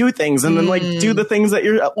 do things and then like do the things that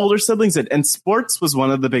your older siblings did. And sports was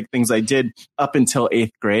one of the big things I did up until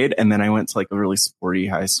 8th grade. And then I went to like a really sporty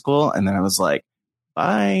high school. And then I was like,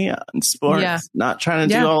 bye on sports, not trying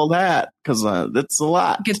to do all that because that's a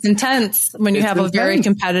lot. It gets intense when you have a very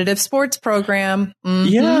competitive sports program.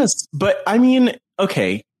 Yes. But I mean,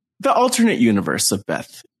 okay, the alternate universe of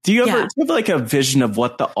Beth. Do you ever have like a vision of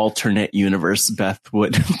what the alternate universe Beth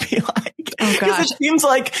would be like? Oh gosh. It seems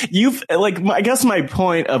like you've like, I guess my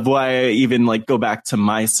point of why I even like go back to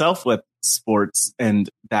myself with sports and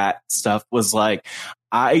that stuff was like,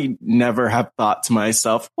 I never have thought to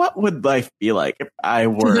myself, what would life be like if I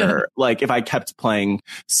were like, if I kept playing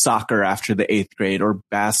soccer after the 8th grade or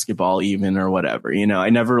basketball even or whatever, you know, I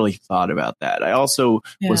never really thought about that. I also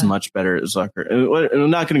was much better at soccer. I'm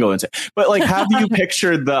not going to go into it, but like, have you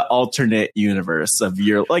pictured the alternate universe of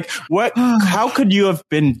your, like how could you have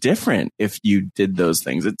been different if you did those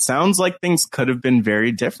things? It sounds like things could have been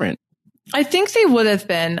very different. I think they would have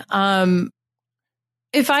been.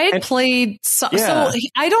 If I had played, so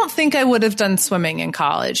I don't think I would have done swimming in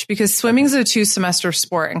college because swimming is a 2-semester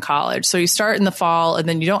sport in college. So you start in the fall and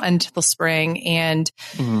then you don't end till the spring. And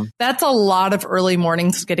that's a lot of early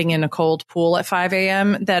mornings getting in a cold pool at 5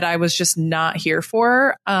 a.m. that I was just not here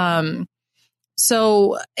for.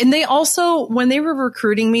 So, and they also, when they were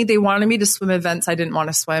recruiting me, they wanted me to swim events I didn't want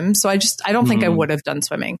to swim. So I don't think I would have done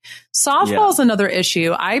swimming. Softball is another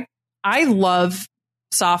issue. I love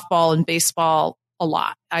softball and baseball a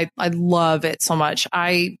lot. I love it so much.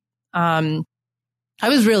 I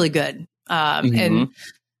was really good. And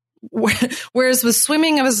Whereas with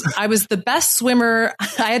swimming, I was the best swimmer.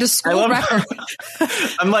 I had a school record.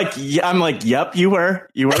 I'm like, yep, you were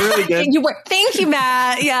really good. You were. Thank you,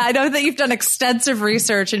 Matt. Yeah, I know that you've done extensive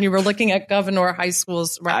research and you were looking at Governor High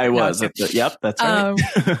School's record. I was. Yep, that's right.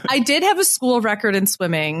 I did have a school record in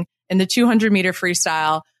swimming in the 200 meter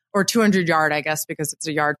freestyle, or 200 yard, I guess, because it's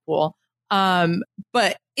a yard pool.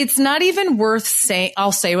 But it's not even worth saying.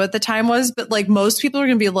 I'll say what the time was, but like most people are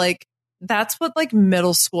going to be like, that's what like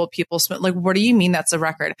middle school people swim. Like, what do you mean that's a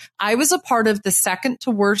record? I was a part of the second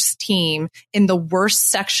to worst team in the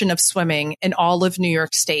worst section of swimming in all of New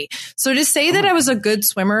York State. So to say that I was a good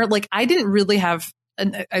swimmer, like I didn't really have,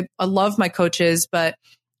 I love my coaches, but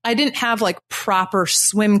I didn't have like proper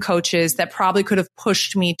swim coaches that probably could have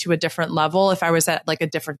pushed me to a different level if I was at like a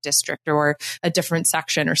different district or a different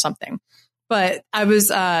section or something. But I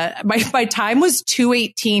was, my time was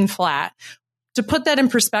 2:18 flat. To put that in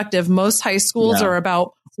perspective, most high schools are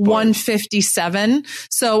about 157.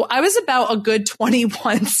 So I was about a good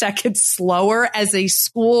 21 seconds slower as a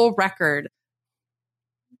school record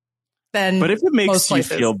than But if it makes most you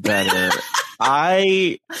places. feel better,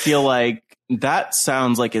 I feel like that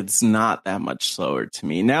sounds like it's not that much slower to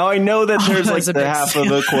me. Now I know that there's like the half of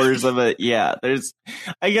the quarters of it. Yeah, there's,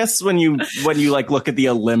 I guess when you like look at the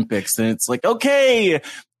Olympics and it's like, okay,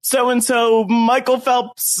 so-and-so, Michael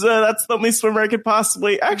Phelps, that's the only swimmer I could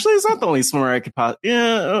possibly, actually, it's not the only swimmer I could possibly,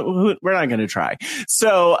 we're not going to try.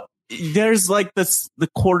 So there's like the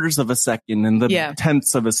quarters of a second and the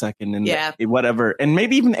tenths of a second and the whatever, and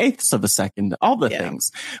maybe even eighths of a second, all the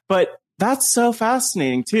things. But that's so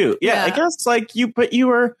fascinating too. Yeah, I guess like you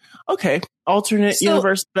were, okay, alternate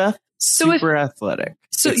universe, Beth, super athletic.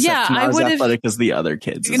 So Except I would have athletic as the other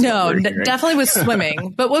kids. No, definitely with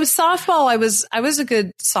swimming. But with softball, I was a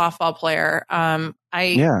good softball player. I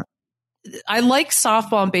like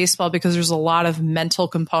softball and baseball because there's a lot of mental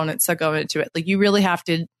components that go into it. Like you really have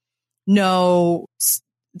to know,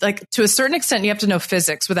 like to a certain extent, you have to know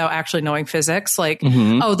physics without actually knowing physics. Like,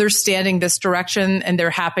 oh, they're standing this direction and they're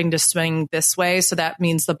happening to swing this way. So that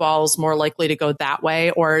means the ball is more likely to go that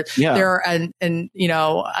way. Or they're, and you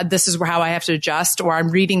know, this is how I have to adjust, or I'm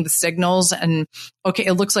reading the signals and okay,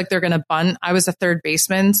 it looks like they're going to bunt. I was a third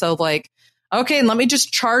baseman. So like, okay, and let me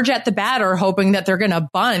just charge at the batter, hoping that they're going to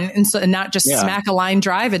bunt and not just smack a line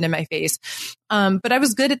drive into my face. But I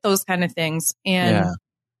was good at those kind of things. And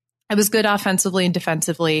I was good offensively and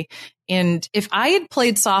defensively. And if I had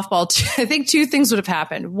played softball, I think two things would have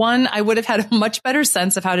happened. One, I would have had a much better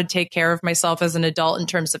sense of how to take care of myself as an adult in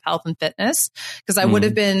terms of health and fitness, because I would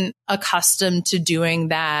have been accustomed to doing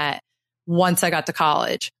that once I got to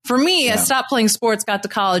college. For me, I stopped playing sports, got to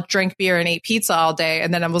college, drank beer and ate pizza all day.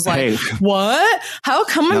 And then I was like, what? How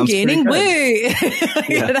come I'm gaining weight?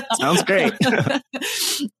 Sounds great.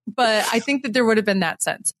 But I think that there would have been that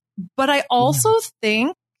sense. But I also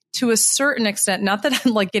think, to a certain extent, not that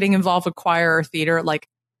I'm like getting involved with choir or theater, like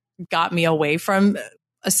got me away from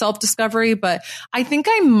a self-discovery, but I think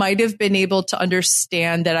I might have been able to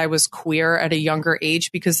understand that I was queer at a younger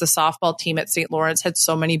age because the softball team at St. Lawrence had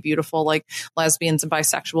so many beautiful like lesbians and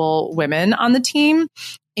bisexual women on the team.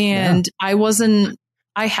 And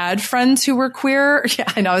I had friends who were queer. Yeah,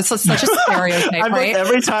 I know. It's such a stereotype, right?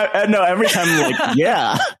 Every time I'm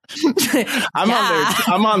like,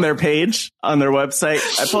 I'm on their page, on their website.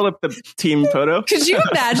 I pulled up the team photo. Could you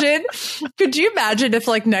imagine if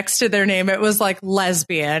like next to their name, it was like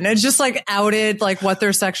lesbian and just like outed like what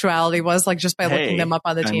their sexuality was, like just by looking them up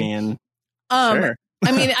on the team. Sure.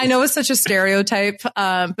 I mean, I know it's such a stereotype,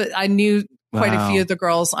 but I knew quite a few of the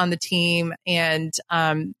girls on the team. And,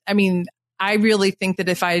 I mean, I really think that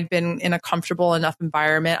if I had been in a comfortable enough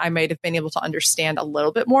environment, I might have been able to understand a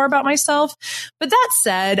little bit more about myself. But that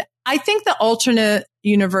said, I think the alternate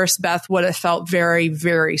universe Beth would have felt very,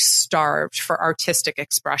 very starved for artistic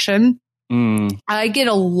expression. I get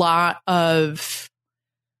a lot of,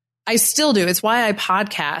 I still do. It's why I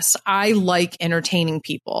podcast. I like entertaining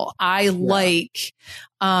people. I like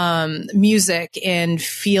music and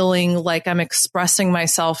feeling like I'm expressing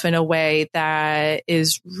myself in a way that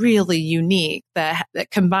is really unique, that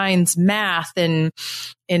combines math and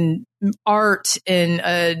art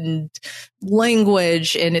and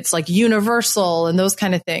language, and it's like universal and those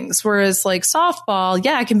kind of things. Whereas like softball,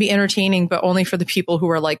 it can be entertaining, but only for the people who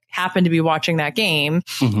are like happen to be watching that game.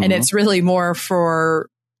 And it's really more for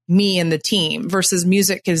me and the team, versus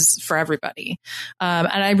music is for everybody. And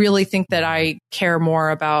I really think that I care more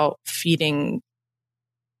about feeding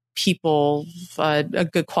people a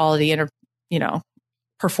good quality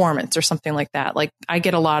performance or something like that. Like I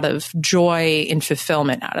get a lot of joy and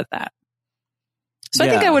fulfillment out of that. So I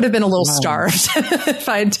think I would have been a little starved if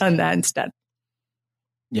I had done that instead.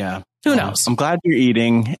 Yeah. Who knows? I'm glad you're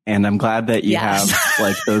eating, and I'm glad that you Yes. have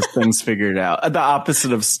like those things figured out. The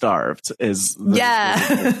opposite of starved is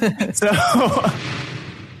Yeah. so.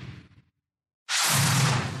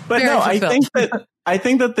 But Very no, fulfilled. I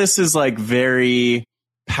think that this is like very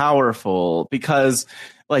powerful because,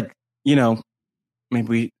 like, you know,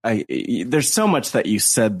 there's so much that you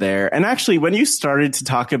said there. And actually, when you started to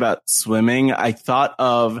talk about swimming, I thought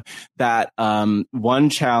of that one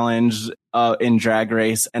challenge in Drag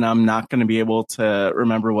Race, and I'm not going to be able to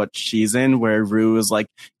remember what she's in, where Rue was like,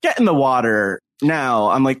 get in the water now.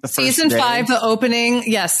 I'm like the first Season day. 5, the opening.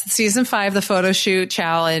 Yes. Season 5, the photo shoot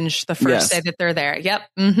challenge, the first day that they're there. Yep.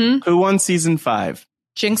 Mm-hmm. Who won season 5?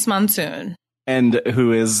 Jinx Monsoon. And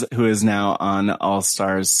who is now on All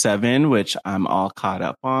Stars 7, which I'm all caught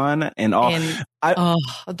up on,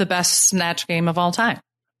 the best snatch game of all time.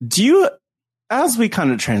 Do you, as we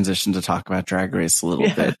kind of transition to talk about Drag Race a little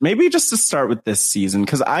bit, maybe just to start with this season,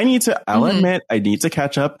 because I'll admit, I need to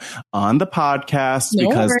catch up on the podcast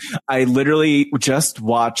because I literally just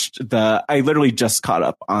caught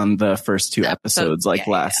up on the first 2 episodes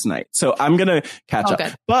last night. So I'm going to catch up.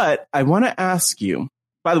 Good. But I want to ask you,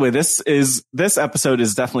 by the way, this episode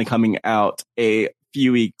is definitely coming out a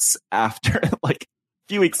few weeks after, like a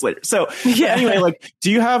few weeks later. So anyway, like,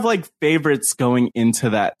 do you have like favorites going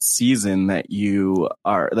into that season that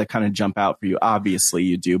kind of jump out for you? Obviously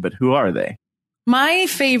you do, but who are they? My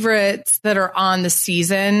favorites that are on the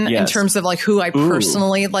season in terms of like who I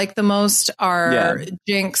personally like the most are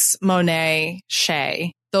Jinx, Monet,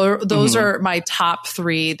 Shay. Those are my top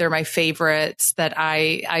 3. They're my favorites that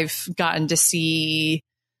I've gotten to see.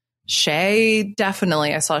 Shay,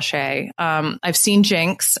 definitely. I saw Shay. I've seen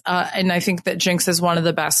Jinx, and I think that Jinx is one of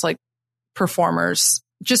the best like performers,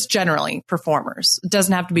 just generally performers. It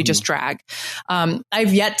doesn't have to be just drag.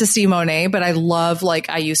 I've yet to see Monet, but I love, like,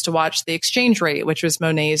 I used to watch The Exchange Rate, which was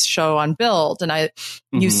Monet's show on Build. And I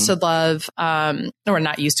used to love, or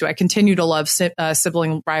not used to, I continue to love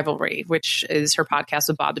Sibling Rivalry, which is her podcast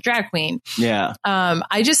with Bob the Drag Queen. Yeah.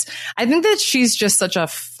 I think that she's just such a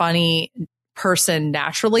funny person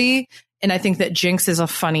naturally. And I think that Jinx is a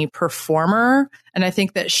funny performer. And I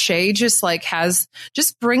think that Shay just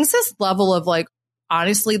brings this level of like,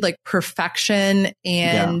 honestly, like perfection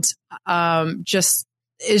and just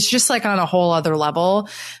is just like on a whole other level.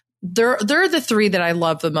 They're the 3 that I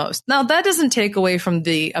love the most. Now, that doesn't take away from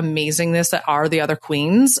the amazingness that are the other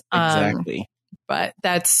queens. Exactly. But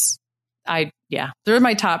they're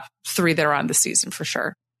my top 3 that are on the season for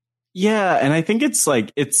sure. Yeah. And I think I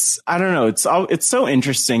don't know. It's so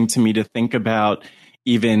interesting to me to think about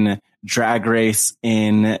even Drag Race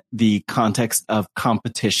in the context of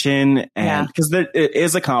competition, and because it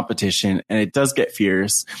is a competition and it does get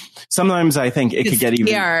fierce. Sometimes I think it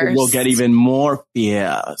will get even more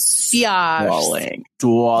fierce. Dueling.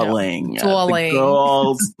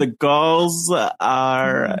 The girls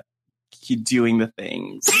are doing the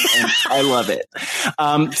things, and I love it.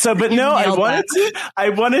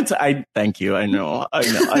 Thank you. I knew,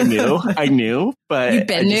 but you've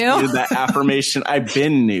been new. That affirmation. I've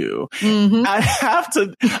been new. Mm-hmm. I have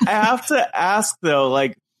to ask though,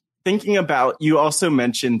 like, thinking about, you also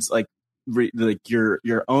mentioned like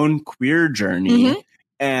your own queer journey.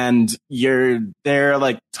 And you're there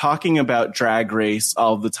like talking about Drag Race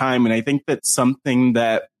all the time. And I think that's something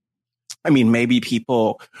that, I mean, maybe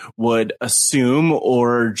people would assume,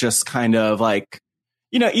 or just kind of like,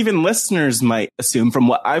 you know, even listeners might assume from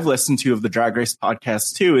what I've listened to of the Drag Race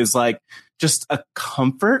podcast too, is like just a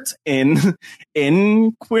comfort in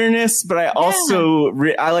queerness. But I also,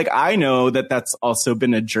 I know that that's also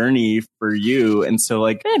been a journey for you. And so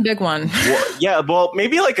like, been a big one. Well,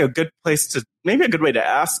 maybe like a good way to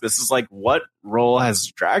ask this is like, what role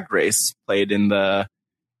has Drag Race played in your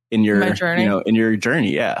journey? In your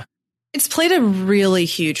journey? Yeah. It's played a really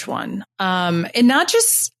huge one. And not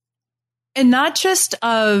just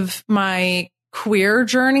of my queer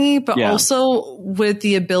journey, but also with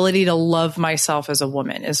the ability to love myself as a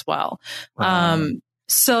woman as well.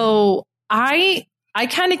 So I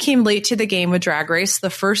kind of came late to the game with Drag Race. The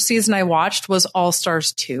first season I watched was All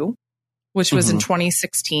Stars 2, which was in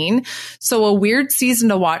 2016. So a weird season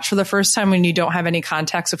to watch for the first time when you don't have any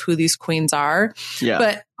context of who these queens are. Yeah.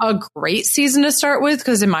 But a great season to start with,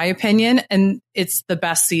 because in my opinion, and it's the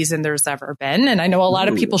best season there's ever been. And I know a lot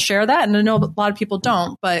of people share that, and I know a lot of people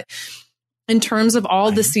don't. But in terms of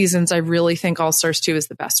all the seasons, I really think All Stars 2 is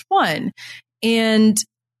the best one. And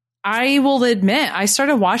I will admit, I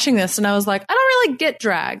started watching this and I was like, I don't really get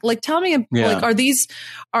drag. Like, tell me, like, are these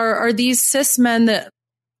cis men that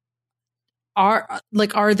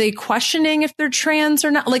are they questioning if they're trans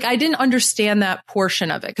or not? Like, I didn't understand that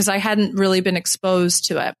portion of it because I hadn't really been exposed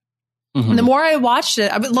to it. And the more I watched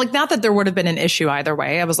it, I was like, not that there would have been an issue either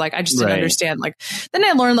way. I was like, I just didn't understand. Like, then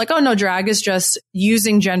I learned like, oh no, drag is just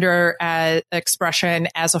using gender as expression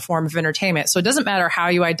as a form of entertainment. So it doesn't matter how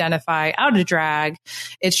you identify out of drag.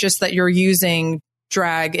 It's just that you're using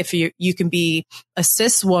drag. If you can be a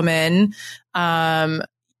cis woman,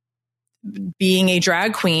 being a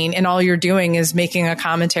drag queen, and all you're doing is making a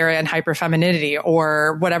commentary on hyperfemininity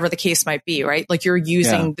or whatever the case might be, right? Like you're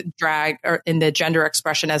using the drag or in the gender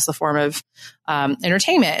expression as the form of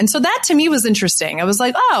entertainment. And so that to me was interesting. I was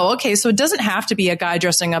like, oh, okay. So it doesn't have to be a guy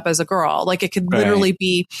dressing up as a girl. Like it could literally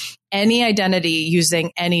be any identity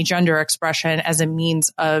using any gender expression as a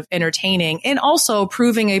means of entertaining and also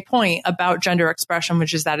proving a point about gender expression,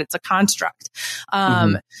 which is that it's a construct.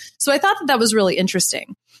 So I thought that was really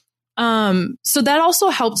interesting. So that also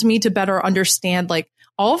helped me to better understand, like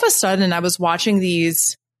all of a sudden I was watching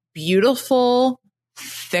these beautiful,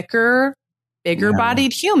 thicker, bigger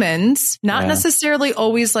bodied humans, not necessarily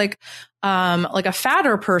always like a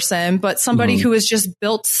fatter person, but somebody who is just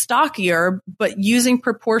built stockier, but using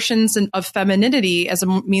proportions of femininity as a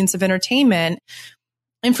means of entertainment.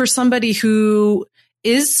 And for somebody who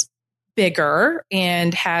is bigger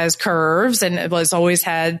and has curves and was always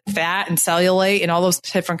had fat and cellulite and all those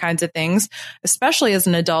different kinds of things, especially as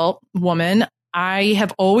an adult woman, I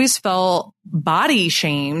have always felt body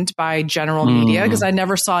shamed by general media because I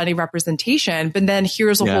never saw any representation. But then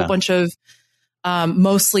here's a whole bunch of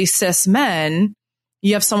mostly cis men.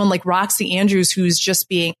 You have someone like Roxy Andrews who's just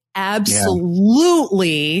being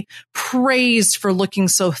absolutely praised for looking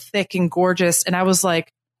so thick and gorgeous. And I was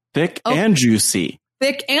like, thick and juicy.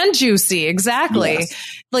 Thick and juicy. Exactly. Yes.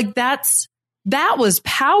 Like that was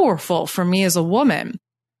powerful for me as a woman.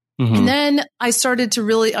 And then I started to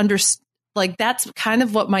really understand, like, that's kind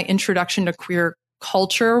of what my introduction to queer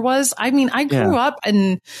culture was. I mean, I grew up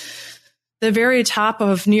in the very top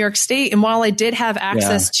of New York State. And while I did have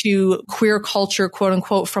access to queer culture, quote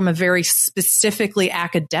unquote, from a very specifically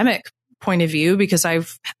academic point of view, because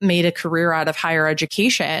I've made a career out of higher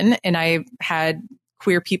education and I had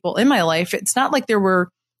queer people in my life, it's not like there were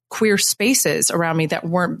queer spaces around me that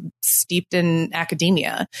weren't steeped in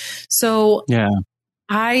academia. So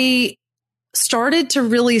I started to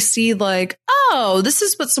really see like, oh, this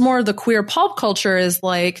is what some more of the queer pulp culture is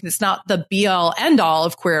like. It's not the be all end all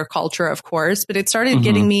of queer culture, of course, but it started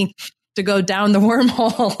getting me to go down the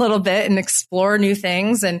wormhole a little bit and explore new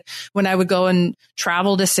things. And when I would go and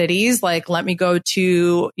travel to cities, like let me go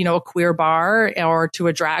to, a queer bar or to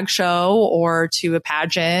a drag show or to a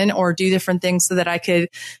pageant or do different things so that I could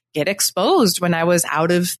get exposed when I was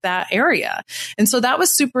out of that area. And so that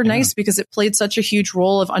was super nice because it played such a huge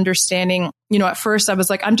role of understanding, at first I was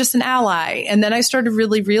like, I'm just an ally. And then I started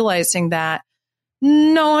really realizing that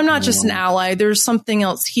no, I'm not just an ally. There's something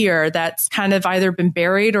else here that's kind of either been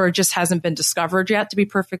buried or just hasn't been discovered yet, to be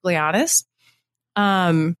perfectly honest.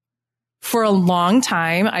 For a long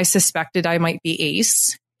time, I suspected I might be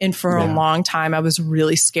ace. And for a long time, I was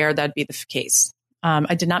really scared that'd be the case.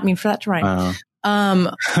 I did not mean for that to rhyme.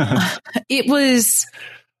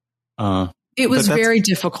 It was very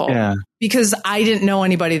difficult because I didn't know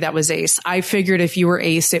anybody that was ace. I figured if you were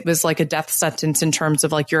ace, it was like a death sentence in terms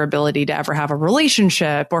of like your ability to ever have a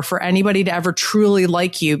relationship or for anybody to ever truly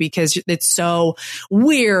like you because it's so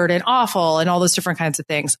weird and awful and all those different kinds of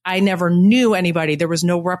things. I never knew anybody. There was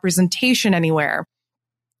no representation anywhere.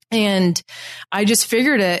 And I just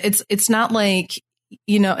figured it's not like,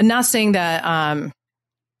 and not saying that,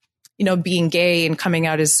 being gay and coming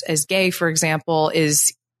out as gay, for example,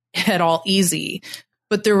 is at all easy,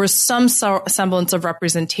 but there was some semblance of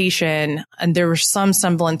representation and there was some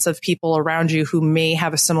semblance of people around you who may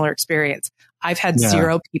have a similar experience. I've had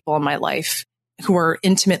zero people in my life who are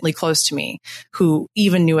intimately close to me who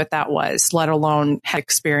even knew what that was, let alone had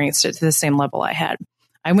experienced it to the same level I had.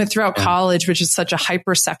 I went throughout college, which is such a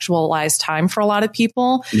hypersexualized time for a lot of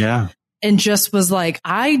people. And just was like,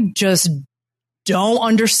 I just don't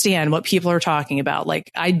understand what people are talking about. Like,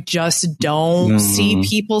 I just don't see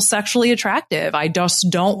people sexually attractive. I just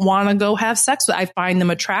don't want to go have sex with. I find them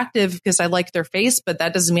attractive because I like their face, but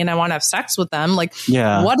that doesn't mean I want to have sex with them. Like,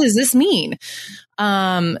 what does this mean?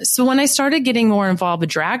 So when I started getting more involved with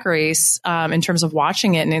Drag Race, in terms of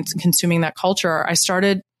watching it and consuming that culture, I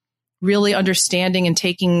started really understanding and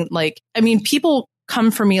taking people come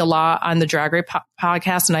for me a lot on the Drag Race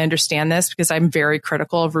podcast, and I understand this because I'm very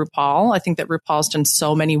critical of RuPaul. I think that RuPaul's done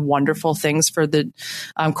so many wonderful things for the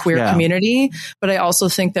queer community, but I also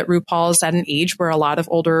think that RuPaul is at an age where a lot of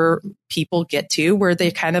older people get to where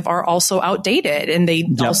they kind of are also outdated, and they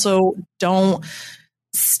also don't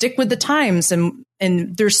stick with the times.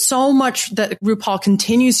 And there's so much that RuPaul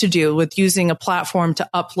continues to do with using a platform to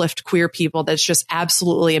uplift queer people that's just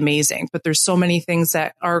absolutely amazing. But there's so many things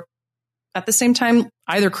that are at the same time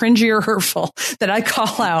either cringy or hurtful that I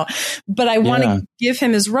call out. But I want to give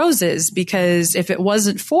him his roses, because if it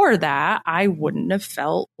wasn't for that, I wouldn't have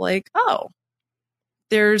felt like, oh,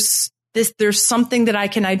 there's something that I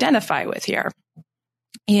can identify with here.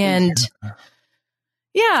 And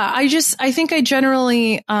I think I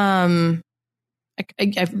generally, I've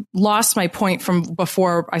lost my point from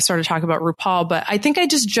before I started talking about RuPaul, but I think I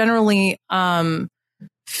just generally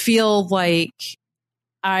feel like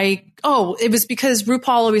it was because RuPaul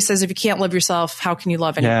always says, if you can't love yourself, how can you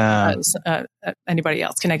love anybody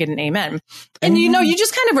else? Can I get an amen? And you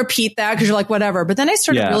just kind of repeat that because you're like, whatever. But then I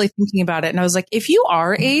started really thinking about it, and I was like, if you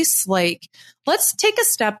are ace, like, let's take a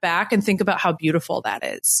step back and think about how beautiful that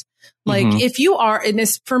is. Like, if you are, and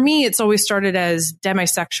for me, it's always started as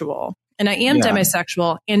demisexual. And I am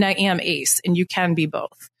demisexual, and I am ace, and you can be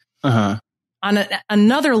both. On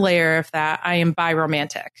another layer of that, I am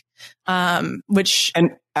biromantic, which...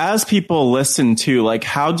 And as people listen to, like,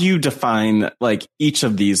 how do you define, like, each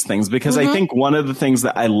of these things? Because I think one of the things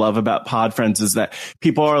that I love about Pod Friends is that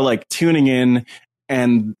people are, like, tuning in,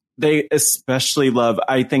 and they especially love...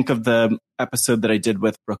 I think of the episode that I did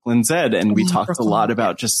with Brooklyn Zed, and we talked a lot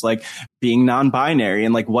about just, like, being non-binary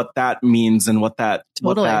and, like, what that means and what that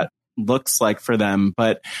looks like for them.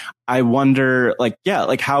 But I wonder, like,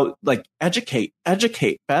 how, like, educate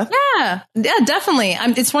Beth. Yeah, definitely.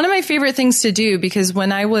 It's one of my favorite things to do, because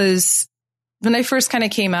when I first kind of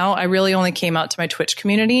came out, I really only came out to my Twitch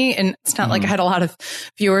community, and it's not like I had a lot of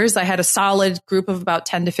viewers. I had a solid group of about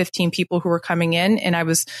 10 to 15 people who were coming in, and I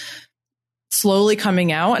was slowly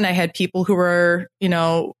coming out, and I had people who were,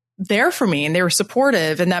 there for me, and they were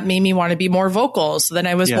supportive, and that made me want to be more vocal. So then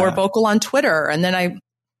I was more vocal on Twitter, and then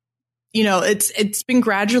it's been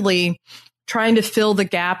gradually trying to fill the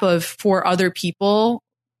gap for other people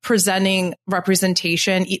presenting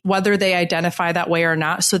representation, whether they identify that way or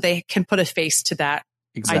not, so they can put a face to that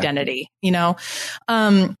identity,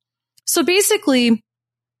 So basically,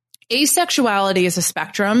 asexuality is a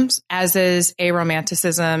spectrum, as is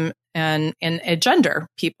aromanticism and a gender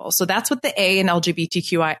people. So that's what the A in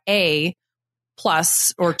LGBTQIA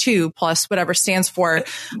plus or 2 plus whatever stands for.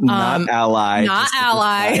 Not ally. Not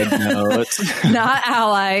ally. Not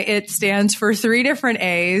ally. It stands for 3 different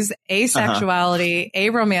A's: asexuality,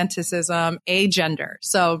 aromanticism, agender.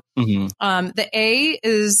 So the A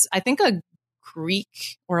is, I think, a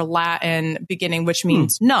Greek or Latin beginning, which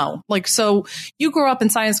means no. Like, so you grew up in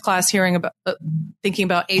science class thinking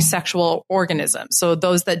about asexual organisms. So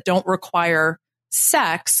those that don't require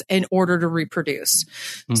sex in order to reproduce.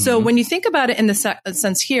 So when you think about it in the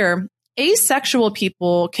sense here, asexual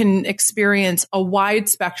people can experience a wide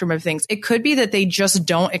spectrum of things. It could be that they just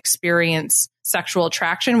don't experience sexual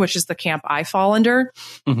attraction, which is the camp I fall under,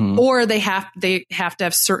 or they have to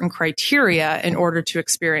have certain criteria in order to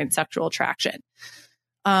experience sexual attraction.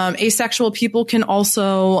 Asexual people can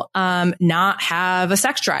also not have a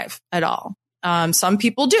sex drive at all. Some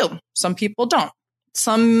people do, some people don't.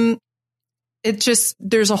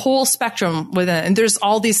 There's a whole spectrum within it, and there's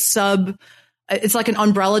all these it's like an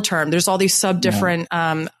umbrella term. There's all these different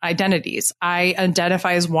identities. I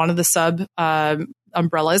identify as one of the sub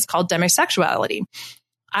umbrellas called demisexuality.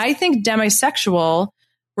 I think demisexual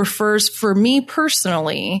refers, for me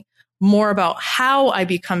personally, more about how I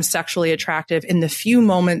become sexually attractive in the few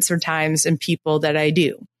moments or times and people that I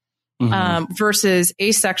do, versus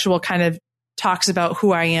asexual kind of talks about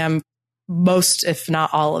who I am most, if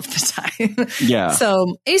not all of the time.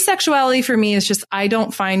 So asexuality for me is just, I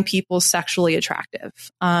don't find people sexually attractive.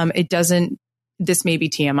 This may be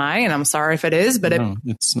TMI, and I'm sorry if it is, but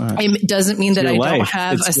it's not. It doesn't mean that I don't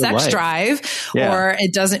have a sex drive, or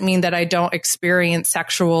it doesn't mean that I don't experience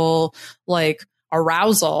sexual, like,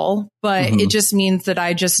 arousal, but it just means that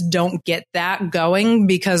I just don't get that going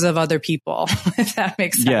because of other people, if that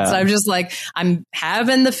makes sense. Yeah. So I'm just like, I'm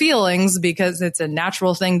having the feelings because it's a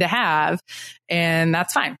natural thing to have, and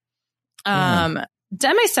that's fine.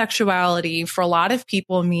 Demisexuality for a lot of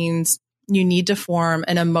people means you need to form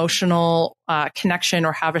an emotional connection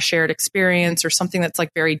or have a shared experience or something that's like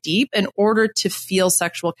very deep in order to feel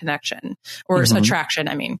sexual connection or attraction.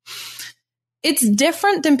 I mean, it's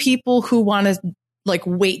different than people who want to like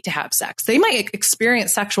wait to have sex. They might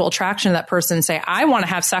experience sexual attraction to that person and say, I want to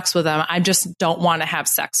have sex with them. I just don't want to have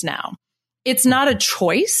sex now. It's not a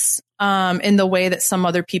choice in the way that some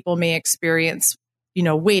other people may experience,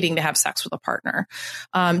 waiting to have sex with a partner.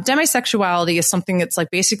 Demisexuality is something that's like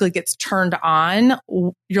basically gets turned on.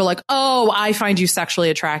 You're like, oh, I find you sexually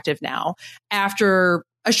attractive now after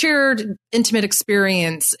a shared intimate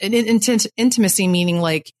experience, intimacy meaning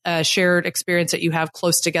like a shared experience that you have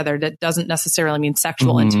close together. That doesn't necessarily mean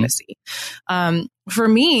sexual intimacy. For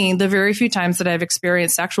me, the very few times that I've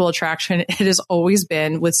experienced sexual attraction, it has always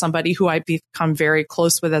been with somebody who I've become very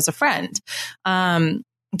close with as a friend.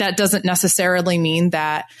 That doesn't necessarily mean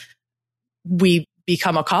that we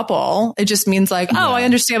become a couple. It just means like, oh, I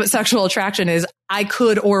understand what sexual attraction is. I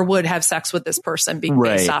could or would have sex with this person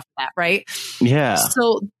based off of that, right? Yeah.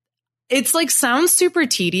 So it's like sounds super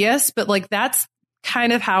tedious, but like that's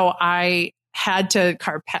kind of how I had to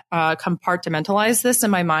compartmentalize this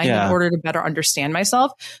in my mind in order to better understand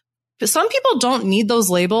myself. But some people don't need those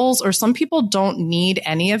labels, or some people don't need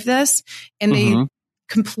any of this, and they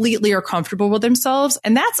completely are comfortable with themselves.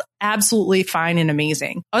 And that's absolutely fine and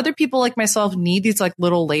amazing. Other people like myself need these like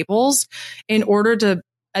little labels in order to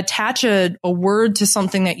attach a word to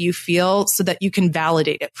something that you feel so that you can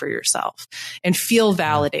validate it for yourself and feel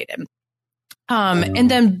validated. And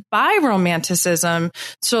then biromanticism.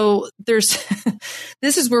 So there's,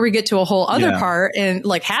 this is where we get to a whole other part, and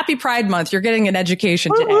like happy Pride Month, you're getting an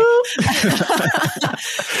education today.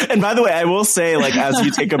 And by the way, I will say, like, as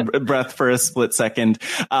you take a breath for a split second,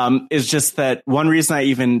 is just that one reason I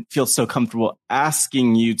even feel so comfortable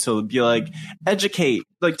asking you to be like, educate,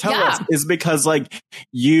 like tell us, is because like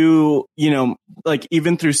you know, like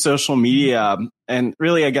even through social media, and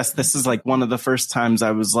really, I guess this is like one of the first times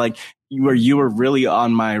I was like, where you were really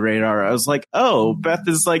on my radar. I was like, oh, Beth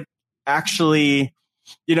is like actually,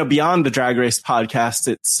 beyond the Drag Race podcast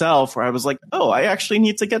itself, where I was like, oh, I actually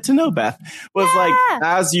need to get to know Beth, was like,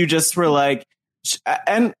 as you just were like,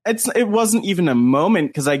 and it wasn't even a moment,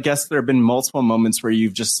 because I guess there have been multiple moments where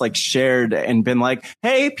you've just like shared and been like,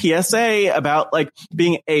 hey, PSA about like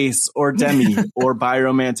being ace or demi or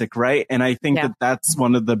biromantic, right? And I think that that's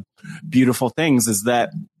one of the beautiful things, is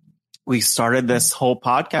that we started this whole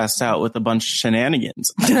podcast out with a bunch of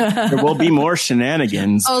shenanigans. There will be more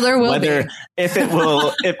shenanigans. Oh, there will be. If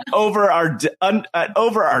over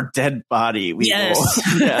our dead body, we will.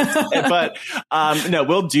 Yes. But no,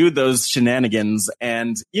 we'll do those shenanigans,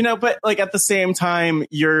 and but like at the same time,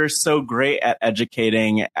 you're so great at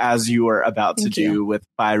educating, as you were about to do with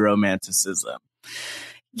biromanticism.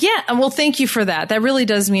 Yeah. And well, thank you for that. That really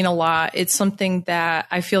does mean a lot. It's something that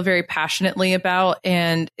I feel very passionately about.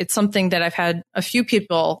 And it's something that I've had a few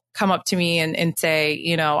people come up to me and say,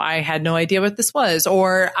 I had no idea what this was,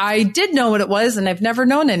 or I did know what it was and I've never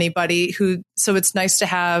known anybody so it's nice to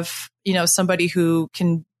have, somebody who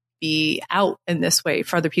can be out in this way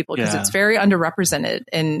for other people, because it's very underrepresented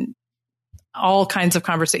in all kinds of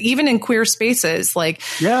conversations, even in queer spaces. Like,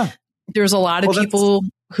 there's a lot of people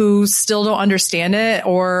who still don't understand it,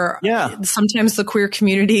 or sometimes the queer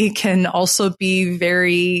community can also be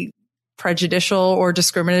very prejudicial or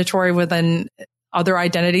discriminatory within other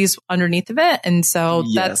identities underneath of it. And so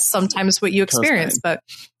that's sometimes what you experience, but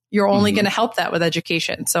you're only going to help that with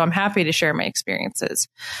education. So I'm happy to share my experiences.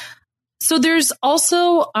 So there's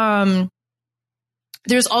also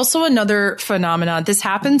another phenomenon. This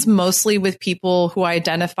happens mostly with people who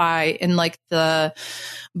identify in like the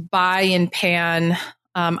bi and pan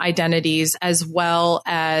identities, as well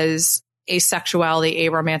as asexuality,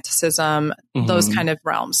 aromanticism, those kind of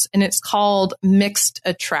realms. And it's called mixed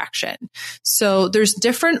attraction. So there's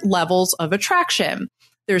different levels of attraction.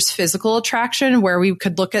 There's physical attraction, where we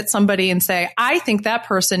could look at somebody and say, I think that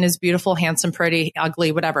person is beautiful, handsome, pretty,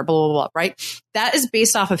 ugly, whatever, blah, blah, blah, right? That is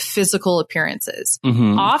based off of physical appearances.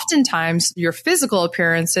 Oftentimes, your physical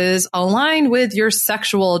appearances align with your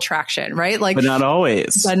sexual attraction, right? Like, but not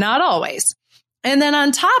always. And then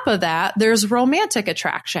on top of that, there's romantic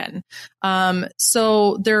attraction.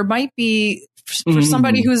 So there might be, for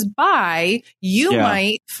somebody who's bi, you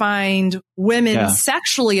might find women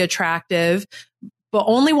sexually attractive, but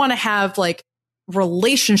only want to have like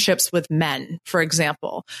relationships with men, for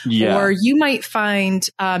example. Or you might find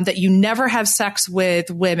that you never have sex with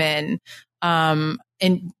women, but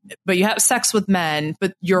you have sex with men,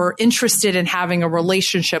 but you're interested in having a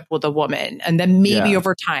relationship with a woman, and then maybe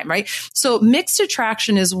over time, right? So mixed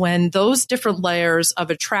attraction is when those different layers of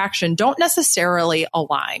attraction don't necessarily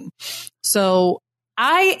align. So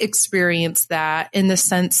I experience that in the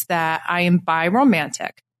sense that I am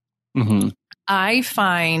biromantic. I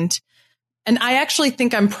find And I actually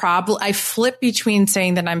think I flip between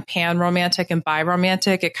saying that I'm pan romantic and bi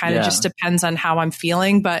romantic. It kind of just depends on how I'm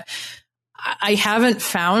feeling, but I haven't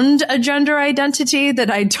found a gender identity that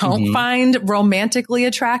I don't find romantically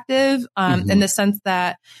attractive, in the sense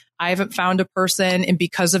that I haven't found a person, and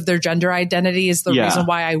because of their gender identity is the reason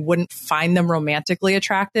why I wouldn't find them romantically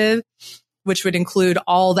attractive, which would include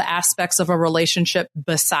all the aspects of a relationship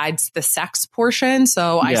besides the sex portion.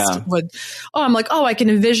 So I can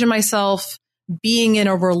envision myself being in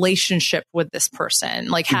a relationship with this person,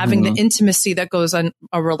 like having the intimacy that goes on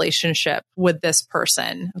a relationship with this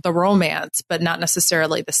person, the romance, but not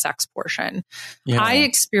necessarily the sex portion. Yeah. I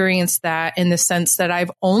experienced that in the sense that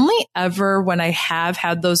I've only ever, when I have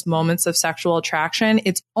had those moments of sexual attraction,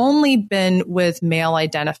 it's only been with male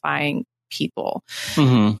identifying people.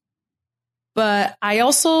 But I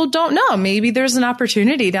also don't know. Maybe there's an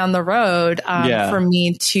opportunity down the road for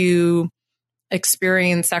me to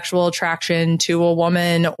experience sexual attraction to a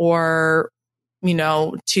woman or,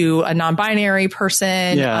 to a non-binary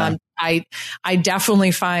person. Yeah. I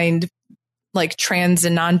definitely find like trans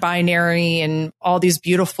and non-binary and all these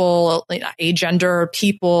beautiful agender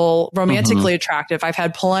people romantically attractive. I've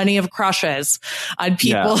had plenty of crushes on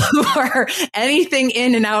people who are anything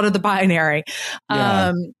in and out of the binary.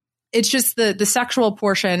 Yeah. It's just the sexual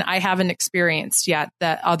portion I haven't experienced yet,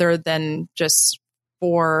 that other than just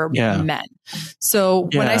for men. So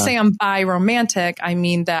when I say I'm bi-romantic, I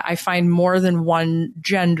mean that I find more than one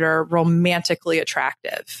gender romantically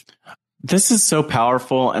attractive. This is so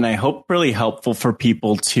powerful, and I hope really helpful for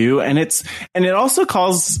people too. And it also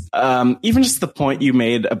calls, even just the point you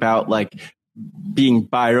made about like being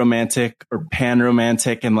bi-romantic or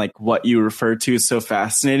pan-romantic and like what you refer to is so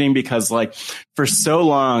fascinating, because like for so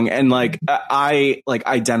long, and like I like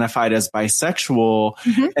identified as bisexual,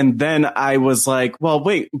 and then I was like, well,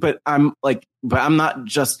 wait, but I'm not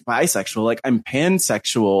just bisexual, like I'm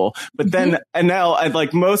pansexual. But then, and now I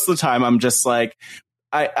like most of the time I'm just like,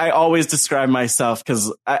 I always describe myself,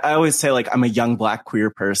 because I always say like I'm a young Black queer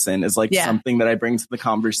person is like something that I bring to the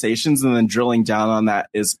conversations, and then drilling down on that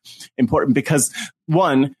is important because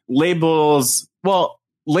one, labels,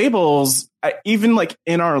 even like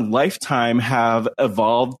in our lifetime have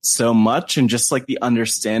evolved so much, and just like the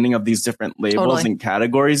understanding of these different labels and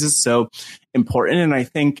categories is so important. And I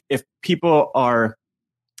think if people are,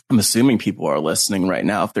 I'm assuming people are listening right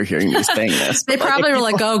now if they're hearing me saying this. They probably were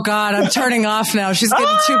like, oh God, I'm turning off now. She's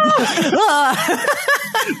getting too...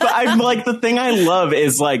 But I'm like, the thing I love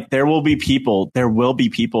is like, there will be people,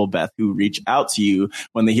 Beth, who reach out to you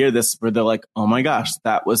when they hear this, where they're like, oh my gosh,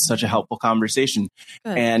 that was such a helpful conversation.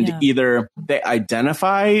 Good, and either they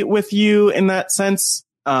identify with you in that sense,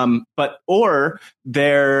 or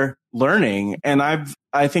they're learning. And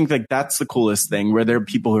I think like that's the coolest thing, where there are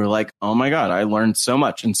people who are like, oh my God, I learned so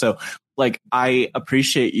much. And so like, I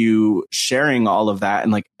appreciate you sharing all of that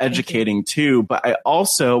and like educating too. But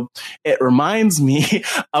it reminds me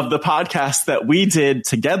of the podcast that we did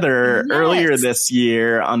together earlier this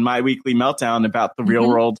year on My Weekly Meltdown about the Real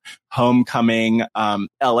World Homecoming,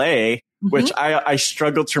 LA. Which I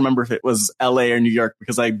struggled to remember if it was LA or New York,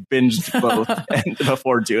 because I binged both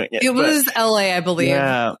before doing it. It was LA, I believe.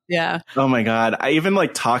 Yeah. Oh my God. I even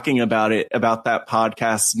like talking about that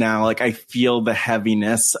podcast now, like I feel the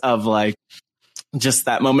heaviness of like just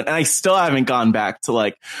that moment. And I still haven't gone back to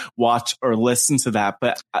like watch or listen to that.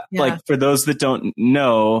 But like for those that don't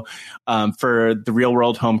know, for the Real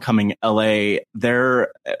World Homecoming LA,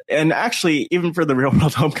 and actually even for the Real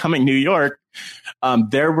World Homecoming New York,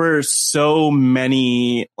 there were so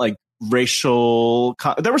many like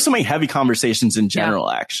there were so many heavy conversations in general,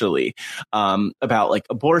 actually, about like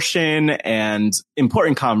abortion, and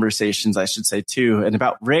important conversations, I should say too, and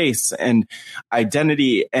about race and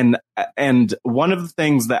identity. And one of the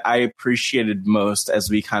things that I appreciated most as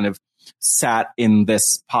we kind of sat in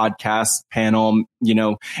this podcast panel,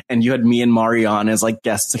 and you had me and Mari on as like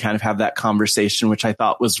guests to kind of have that conversation, which I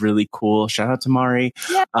thought was really cool. Shout out to Mari,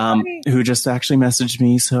 who just actually messaged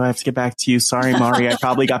me. So I have to get back to you. Sorry, Mari. I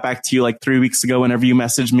probably got back to you like 3 weeks ago whenever you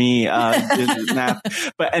messaged me.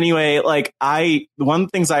 But anyway, like one of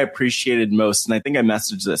the things I appreciated most, and I think I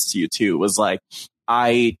messaged this to you too, was like,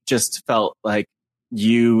 I just felt like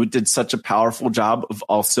you did such a powerful job of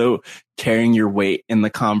also carrying your weight in the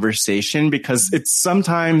conversation, because it's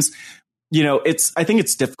sometimes, I think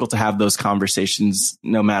it's difficult to have those conversations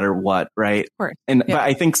no matter what. Right. But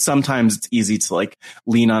I think sometimes it's easy to like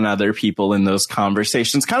lean on other people in those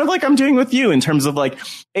conversations, kind of like I'm doing with you in terms of like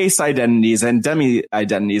ace identities and demi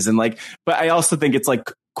identities. And like, but I also think it's like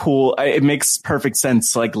cool. It makes perfect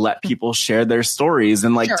sense to like let people share their stories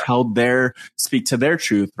and like speak to their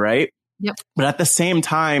truth. Right. Yep. But at the same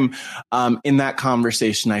time, in that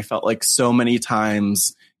conversation, I felt like so many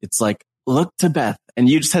times it's like, look to Beth, and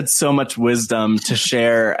you just had so much wisdom to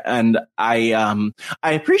share. And I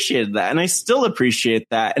appreciated that. And I still appreciate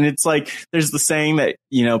that. And it's like, there's the saying that,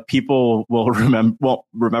 people won't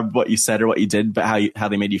remember what you said or what you did, but how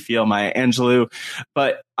they made you feel, Maya Angelou.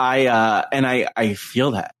 But I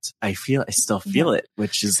feel that. I still feel it,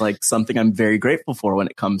 which is like something I'm very grateful for when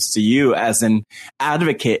it comes to you as an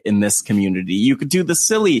advocate in this community. You could do the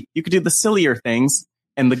sillier things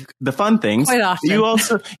and the fun things. Quite often. You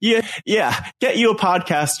also, get you a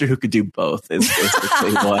podcaster who could do both is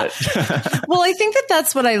basically what. Well, I think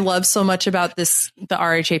that's what I love so much about the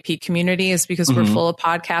RHAP community is because we're full of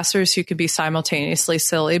podcasters who could be simultaneously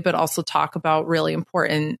silly, but also talk about really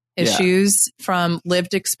important issues from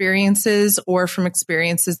lived experiences or from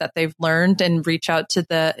experiences that they've learned, and reach out to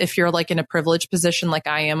if you're like in a privileged position like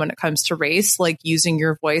I am when it comes to race, like using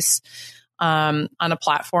your voice on a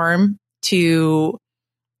platform to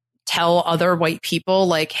tell other white people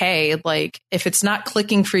like, hey, like if it's not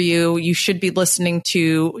clicking for you, you should be listening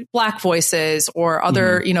to Black voices or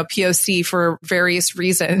other, POC for various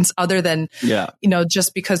reasons other than,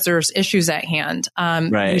 just because there's issues at hand.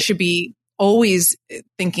 We should be always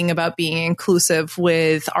thinking about being inclusive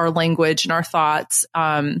with our language and our thoughts.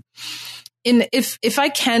 And if I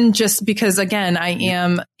can, just because again, I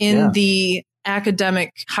am in the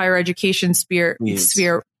academic higher education sphere.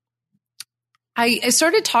 I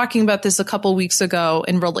started talking about this a couple weeks ago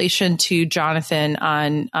in relation to Jonathan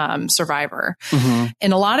on Survivor.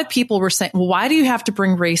 And a lot of people were saying, well, why do you have to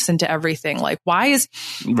bring race into everything? Like, why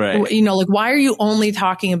are you only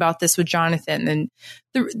talking about this with Jonathan? And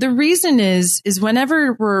the reason is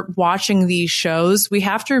whenever we're watching these shows, we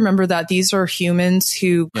have to remember that these are humans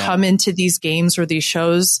who come into these games or these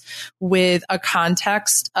shows with a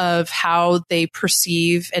context of how they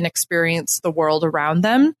perceive and experience the world around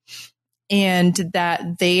them. And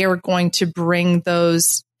that they are going to bring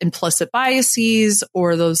those implicit biases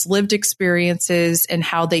or those lived experiences and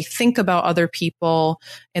how they think about other people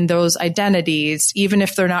and those identities, even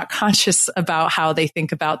if they're not conscious about how they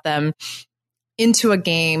think about them, into a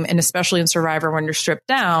game. And especially in Survivor, when you're stripped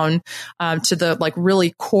down to the like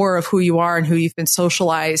really core of who you are and who you've been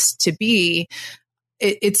socialized to be,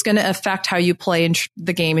 it's going to affect how you play in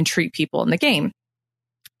the game and treat people in the game.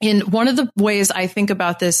 And one of the ways I think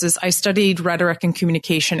about this is I studied rhetoric and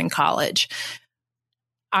communication in college.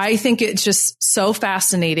 I think it's just so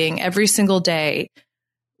fascinating every single day.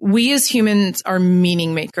 We as humans are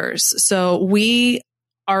meaning makers. So we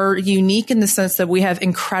are unique in the sense that we have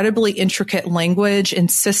incredibly intricate language and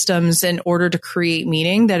systems in order to create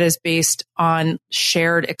meaning that is based on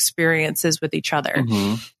shared experiences with each other.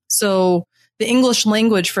 So the English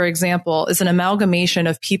language, for example, is an amalgamation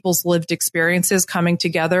of people's lived experiences coming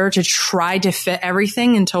together to try to fit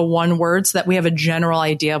everything into one word so that we have a general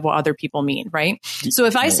idea of what other people mean, right? So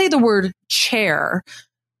if I say the word chair,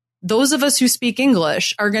 those of us who speak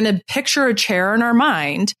English are going to picture a chair in our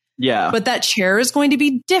mind. But that chair is going to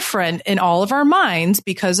be different in all of our minds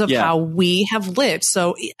because of how we have lived.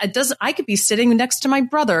 So I could be sitting next to my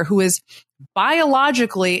brother who is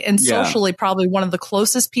biologically and socially probably one of the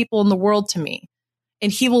closest people in the world to me.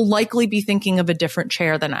 And he will likely be thinking of a different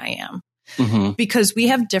chair than I am because we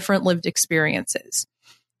have different lived experiences.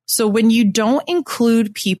 So when you don't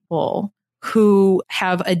include people who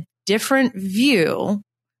have a different view,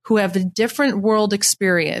 who have a different world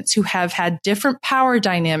experience, who have had different power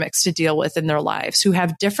dynamics to deal with in their lives, who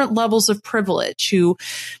have different levels of privilege, who,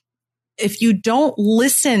 if you don't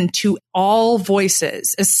listen to all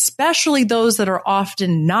voices, especially those that are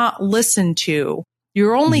often not listened to,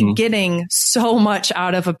 you're only getting so much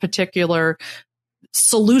out of a particular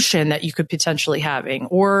solution that you could potentially having,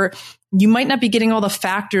 or you might not be getting all the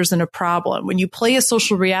factors in a problem. When you play a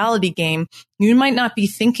social reality game, you might not be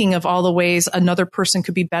thinking of all the ways another person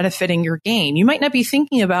could be benefiting your game. You might not be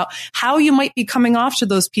thinking about how you might be coming off to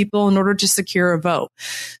those people in order to secure a vote.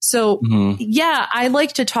 So I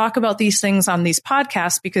like to talk about these things on these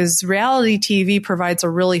podcasts because reality TV provides a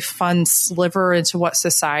really fun sliver into what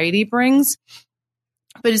society brings.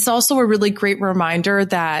 But it's also a really great reminder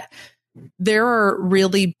that there are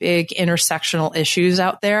really big intersectional issues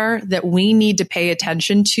out there that we need to pay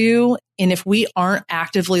attention to. And if we aren't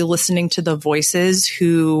actively listening to the voices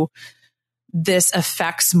who this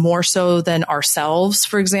affects more so than ourselves,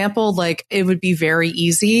 for example, like it would be very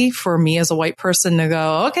easy for me as a white person to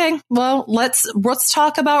go, okay, well, let's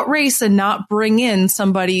talk about race and not bring in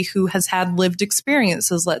somebody who has had lived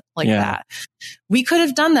experiences like that. We could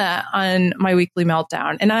have done that on my weekly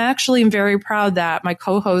meltdown. And I actually am very proud that my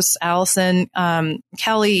co-hosts, Allison,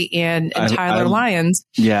 Kelly, and Tyler Lyons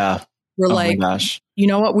we're oh like, my gosh. you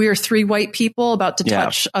know what? We are three white people about to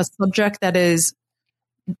touch a subject that is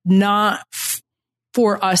not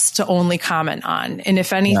for us to only comment on. And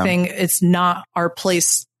if anything, it's not our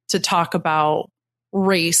place to talk about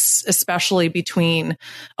race, especially between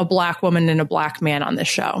a Black woman and a Black man on this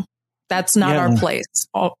show. That's not our place.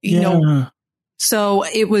 You know, so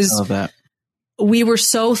it was, we were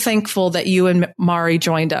so thankful that you and Mari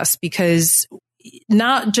joined us, because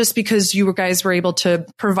not just because you guys were able to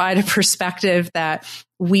provide a perspective that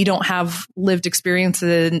we don't have lived experience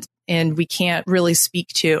in and we can't really speak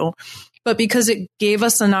to, but because it gave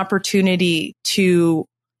us an opportunity to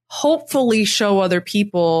hopefully show other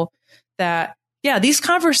people that, yeah, these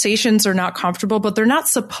conversations are not comfortable, but they're not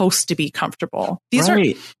supposed to be comfortable. These are,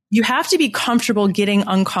 you have to be comfortable getting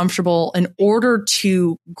uncomfortable in order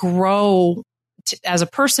to grow as a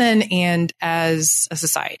person and as a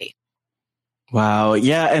society. Wow.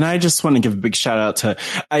 Yeah. And I just want to give a big shout out to,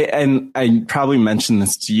 I probably mentioned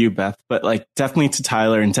this to you, Beth, but like definitely to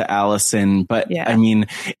Tyler and to Allison. But I mean,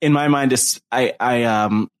 in my mind,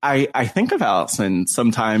 I think of Allison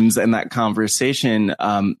sometimes in that conversation,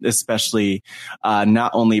 especially,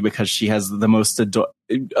 not only because she has the most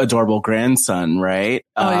adorable grandson, right?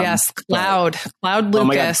 Yes. Cloud Lucas. Oh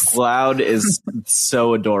my God, Cloud is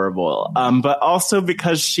so adorable. But also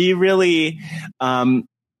because she really,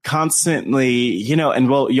 constantly, you know, and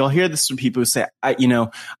you'll hear this from people who say, I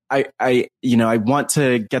want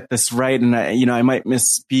to get this right. And I might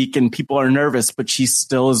misspeak and people are nervous, but she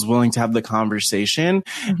still is willing to have the conversation.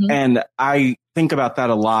 Mm-hmm. And I think about that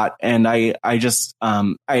a lot. And I just,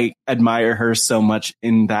 I admire her so much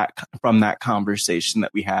from that conversation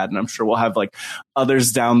that we had. And I'm sure we'll have like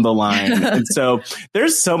others down the line. And so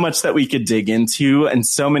there's so much that we could dig into and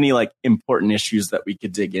so many like important issues that we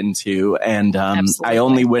could dig into. And, I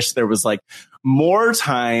only wish there was like more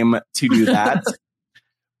time to do that.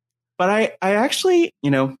 But I actually, you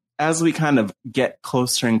know, as we kind of get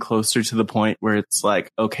closer and closer to the point where it's like,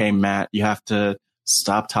 okay, Matt, you have to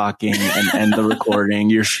stop talking and end the recording.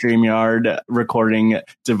 Your StreamYard recording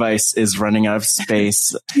device is running out of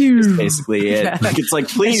space. Is basically it. Yeah. Like, it's like,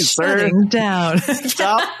 please, sir, down.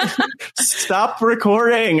 stop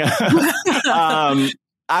recording.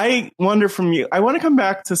 I wonder from you, I want to come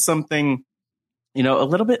back to something, you know, a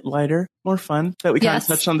little bit lighter, more fun that we kind of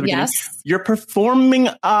touched on the beginning. Yes. You're performing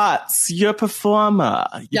arts. You're a performer.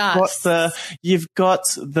 You've got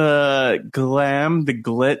the glam, the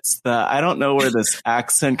glitz, I don't know where this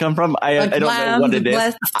accent come from. I don't know what it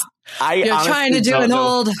is. You're trying to do an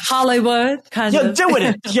old Hollywood kind of. You're doing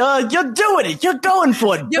it. You're doing it. You're going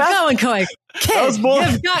for it. You're going quick. Kid,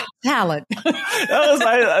 you've got talent.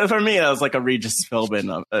 For me, that was like a Regis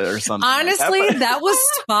Philbin or something. Honestly, that was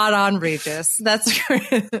spot on, Regis. That's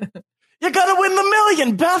great. You gotta win the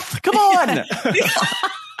million, Beth. Come on.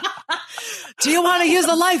 Do you want to use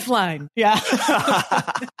a lifeline? Yeah.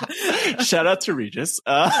 Shout out to Regis.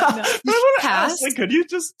 Could you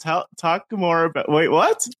just talk more about? Wait,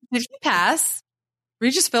 what? Did he pass?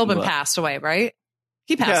 Regis Philbin passed away, right?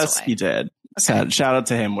 He passed away. Yes, he did. Okay. Shout out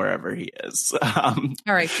to him wherever he is.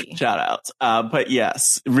 R.I.P. Shout out. But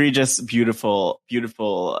yes, Regis, beautiful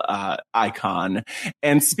icon.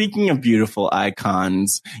 And speaking of beautiful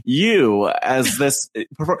icons, you as this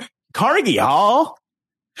Carnegie Hall.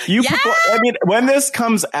 I mean, when this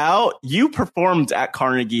comes out, you performed at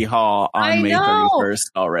Carnegie Hall on May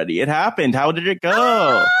 31st already. It happened. How did it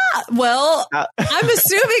go? Well, I'm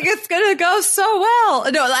assuming it's going to go so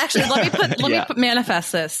well. No, actually, let me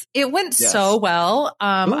manifest this. It went so well.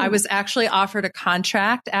 I was actually offered a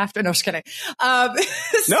contract after. No, just kidding.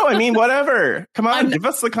 No, I mean, whatever. Come on, give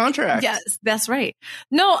us the contract. Yes, that's right.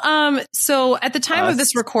 No, so at the time of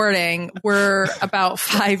this recording, we're about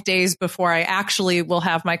 5 days before I actually will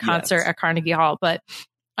have my concert at Carnegie Hall. But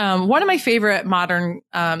one of my favorite modern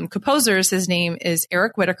composers, his name is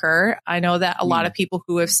Eric Whitacre. I know that a lot of people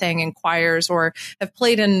who have sang in choirs or have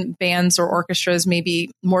played in bands or orchestras may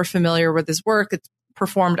be more familiar with his work. It's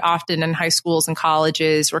performed often in high schools and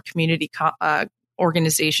colleges or community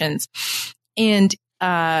organizations. And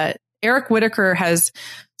Eric Whitacre has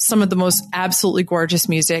some of the most absolutely gorgeous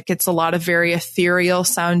music. It's a lot of very ethereal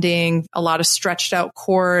sounding, a lot of stretched out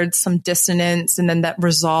chords, some dissonance, and then that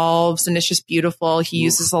resolves, and it's just beautiful. He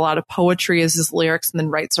uses a lot of poetry as his lyrics and then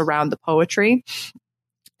writes around the poetry.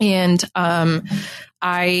 And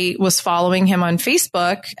I was following him on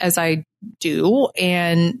Facebook, as I do,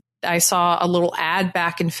 and I saw a little ad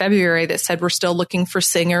back in February that said we're still looking for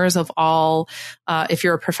singers of all, if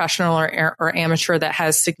you're a professional or amateur that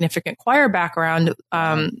has significant choir background,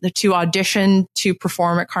 to audition to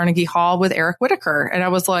perform at Carnegie Hall with Eric Whitacre. And I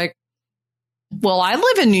was like, well, I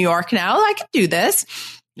live in New York now. I can do this.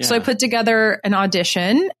 Yeah. So I put together an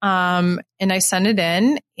audition, and I sent it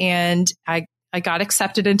in, and I got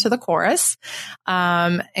accepted into the chorus.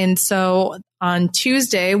 And so on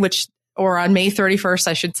Tuesday, or on May 31st,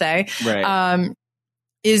 I should say, right.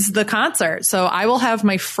 Is the concert. So I will have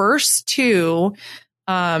my first 2,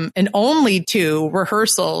 and only 2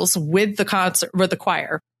 rehearsals with the concert, with the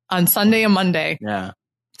choir on Sunday and Monday. Yeah.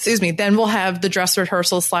 Excuse me. Then we'll have the dress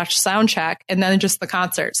rehearsal / sound check, and then just the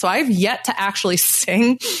concert. So I've yet to actually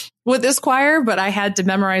sing with this choir, but I had to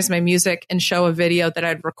memorize my music and show a video that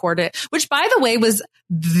I'd recorded, which, by the way, was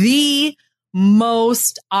the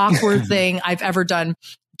most awkward thing I've ever done.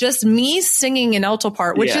 Just me singing an alto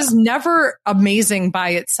part, which is never amazing by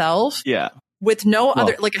itself. Yeah. With no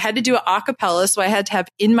other, I had to do it a cappella. So I had to have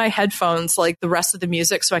in my headphones, the rest of the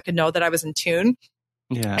music so I could know that I was in tune.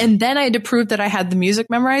 Yeah. And then I had to prove that I had the music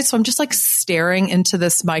memorized. So I'm just staring into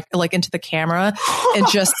this mic, into the camera and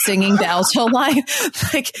just singing the alto line.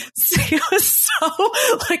 It was so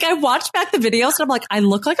I watched back the videos and I'm I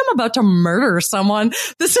look like I'm about to murder someone.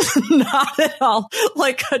 This is not at all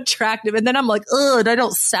attractive. And then I'm ugh, I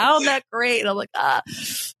don't sound that great. And I'm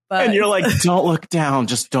But, and you're don't look down.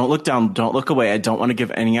 Just don't look down. Don't look away. I don't want to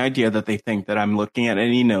give any idea that they think that I'm looking at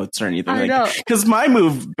any notes or anything. I know. Because my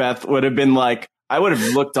move, Beth, would have been I would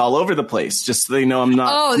have looked all over the place just so they know I'm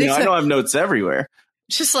not. I don't have notes everywhere.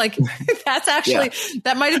 Just that's actually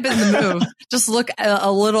that might have been the move. Just look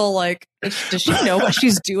a little does she know what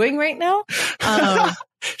she's doing right now?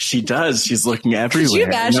 She does. She's looking everywhere. Could you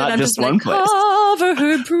imagine? Not I'm just just one place. Cover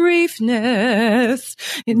her briefness.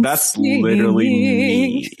 That's literally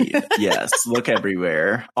me. Yes. Look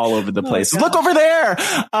everywhere. All over the place. Look over there.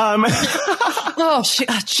 Jada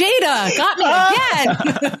got me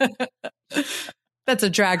again. That's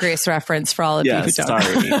a Drag Race reference for all of you who don't.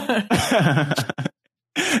 Sorry.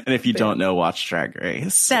 And if you don't know, watch Drag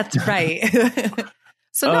Race. That's right.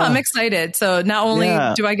 So I'm excited. So not only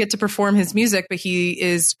do I get to perform his music, but he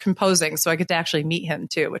is composing. So I get to actually meet him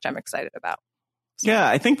too, which I'm excited about. So. Yeah,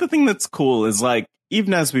 I think the thing that's cool is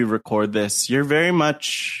even as we record this, you're very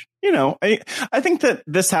much, I think that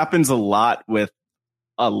this happens a lot with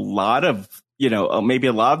a lot of, maybe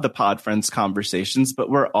a lot of the Pod Friends conversations, but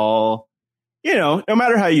we're all, no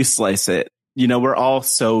matter how you slice it, we're all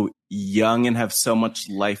so young and have so much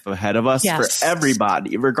life ahead of us for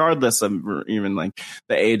everybody, regardless of even the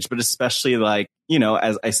age, but especially as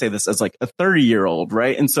I say this as a 30-year-old,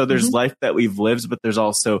 right? And so there's life that we've lived, but there's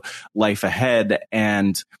also life ahead.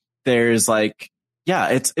 And there's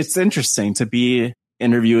it's interesting to be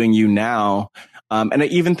interviewing you now. And I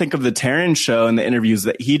even think of the Taryn show and the interviews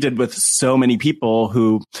that he did with so many people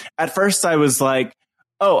who at first I was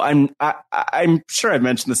I'm sure I've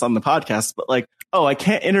mentioned this on the podcast, but I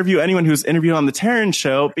can't interview anyone who's interviewed on the Taryn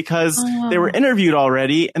show because they were interviewed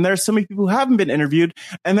already. And there are so many people who haven't been interviewed.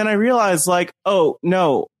 And then I realized oh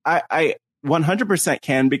no, I 100%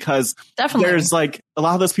 can, because there's a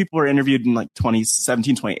lot of those people were interviewed in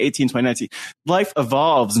 2017, 2018, 2019. Life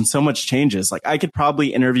evolves and so much changes. I could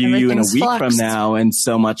probably interview you in a week from now, and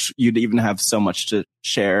so much, you'd even have so much to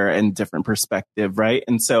share and different perspective. Right.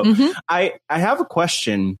 And so I have a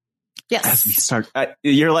question. Yes. As we start,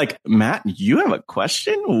 you're Matt, you have a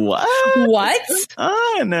question? What? What?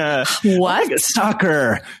 What? Like a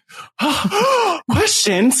stalker.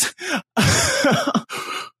 Questions?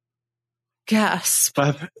 Gasp.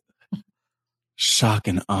 Shock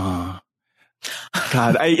and awe.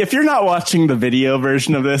 God, if you're not watching the video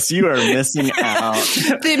version of this, you are missing out.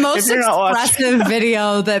 The most expressive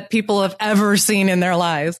video that people have ever seen in their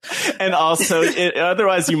lives. And also,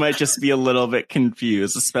 otherwise you might just be a little bit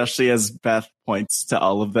confused, especially as Beth points to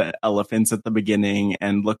all of the elephants at the beginning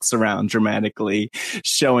and looks around dramatically,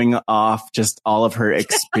 showing off just all of her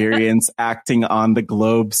experience acting on the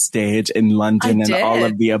Globe stage in London and all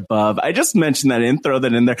of the above. I just mentioned that and throw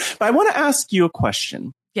that in there. But I want to ask you a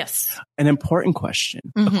question. Yes. An important question.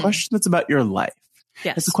 A question that's about your life.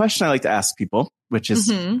 Yes. It's a question I like to ask people, which is,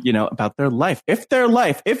 about their life. If your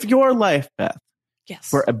life, Beth,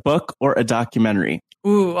 were a book or a documentary,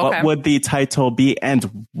 what would the title be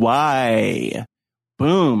and why?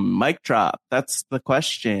 Boom, mic drop. That's the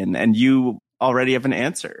question. And you already have an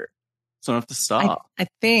answer. So I don't have to stop. I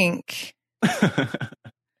think.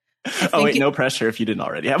 Oh, wait, no pressure if you didn't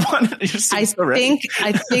already have one.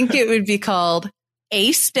 I think it would be called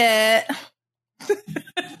Aced It.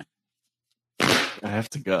 I have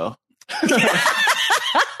to go.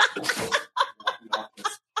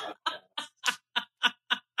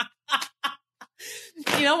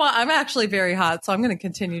 You know what? I'm actually very hot, so I'm going to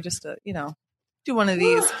continue just to, do one of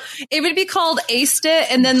these. It would be called Aced It,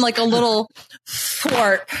 and then a little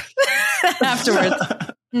fort afterwards.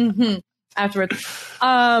 afterwards.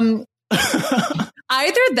 Either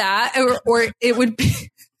that or it would be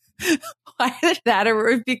either that or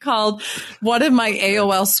it would be called one of my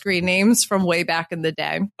AOL screen names from way back in the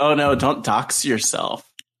day. Oh no, don't dox yourself.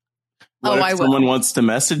 What if I someone will. wants to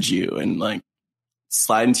message you and like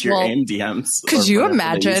slide into your AIM DMs? Could you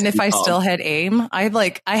imagine if I still had AIM? I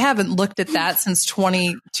haven't looked at that since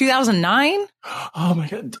 2009. Oh my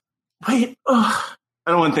God. Wait. I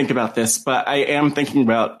don't want to think about this, but I am thinking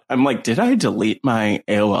about, I'm like, did I delete my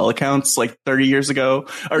AOL accounts like 30 years ago?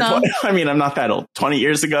 Or No. 20, I mean, I'm not that old. 20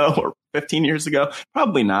 years ago or 15 years ago?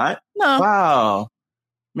 Probably not. No. Wow.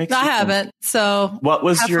 Makes I you haven't. think. So What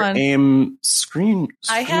was your fun. AIM screen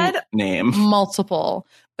I had name? multiple,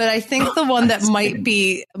 but I think the one that might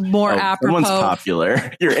be more apropos. Someone's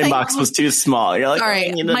popular. Your inbox was too small. You're like, all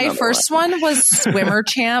right. My first one was Swimmer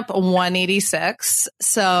Champ 186.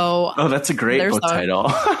 So that's a great book title.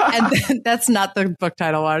 And then, that's not the book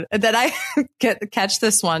title one. And then I catch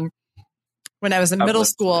this one. When I was in middle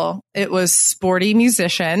school, it was Sporty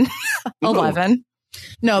Musician 11.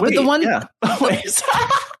 No, Wait, but the one. Yeah. Wait.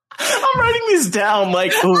 I'm writing these down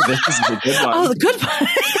like, oh, this is a good one. Oh, the good one.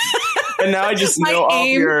 And now I just know all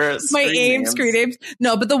your AIM screen names.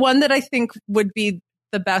 No, but the one that I think would be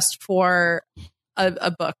the best for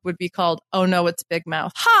a book would be called "Oh No, It's Big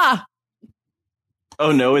Mouth." Ha!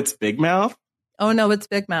 Oh no, it's Big Mouth. Oh no, it's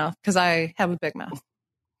Big Mouth because I have a big mouth.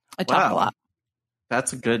 I talk a lot.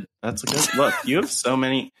 That's a good look. You have so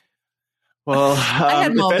many. Well,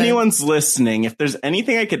 if anyone's listening, if there's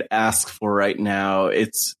anything I could ask for right now,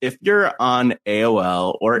 it's if you're on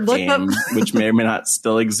AOL or AIM, which may or may not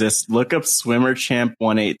still exist, look up Swimmer Champ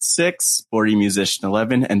 186, Sporty Musician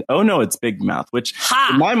 11, and Oh No, It's Big Mouth, which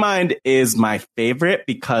in my mind is my favorite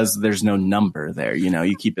because there's no number there. You know,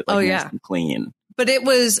 you keep it nice and clean. But it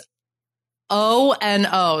was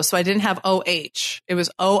O-N-O, so I didn't have O-H. It was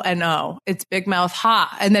O-N-O. It's Big Mouth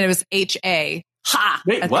Ha, and then it was H-A. Ha!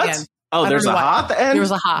 Wait, what? The end. Oh, there's a ha at the end? There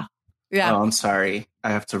was a ha. Yeah. Oh, I'm sorry. I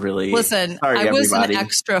have to really... Listen, sorry, I was everybody. an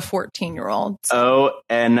extra 14-year-old. So.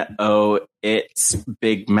 O-N-O, it's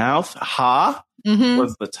Big Mouth. Ha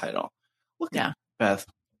was the title. Look at Beth.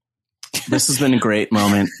 This has been a great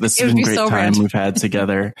moment. This has been a great time we've had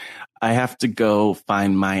together. I have to go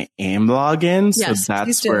find my AIM login. So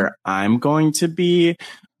that's where I'm going to be.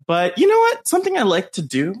 But you know what? Something I like to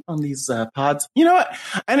do on these pods. You know what?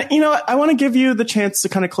 And you know what? I want to give you the chance to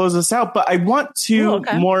kind of close this out, but I want to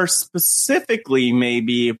more specifically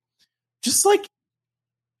maybe just like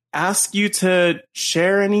ask you to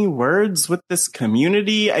share any words with this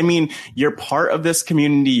community. I mean, you're part of this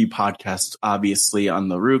community. You podcast, obviously, on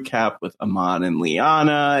the Recap with Amon and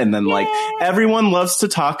Liana. And then, like, everyone loves to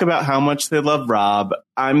talk about how much they love Rob.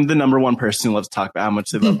 I'm the number one person who loves to talk about how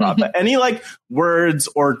much they love Rob. But any, like, words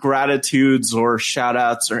or gratitudes or shout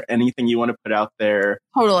outs or anything you want to put out there?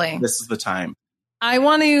 Totally. This is the time. I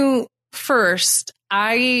want to first,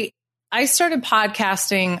 I started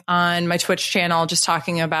podcasting on my Twitch channel, just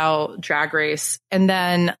talking about Drag Race, and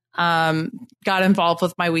then got involved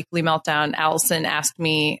with my weekly meltdown. Allison asked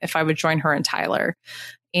me if I would join her and Tyler.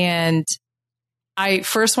 And I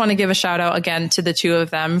first want to give a shout out again to the two of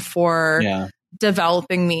them for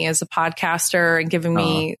developing me as a podcaster and giving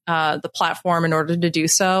me the platform in order to do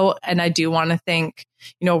so. And I do want to thank,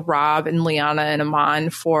 you know, Rob and Liana and Amon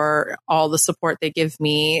for all the support they give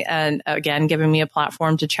me. And again, giving me a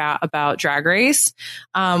platform to chat about Drag Race.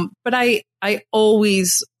 But I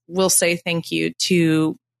always will say thank you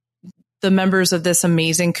to the members of this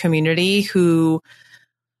amazing community who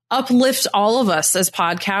uplift all of us as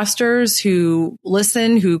podcasters, who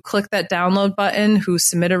listen, who click that download button, who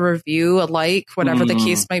submit a review, a like, whatever the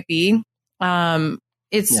case might be.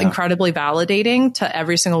 It's incredibly validating to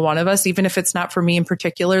every single one of us, even if it's not for me in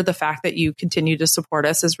particular. The fact that you continue to support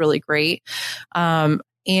us is really great.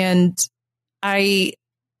 And I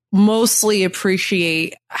mostly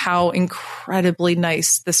appreciate how incredibly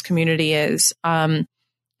nice this community is.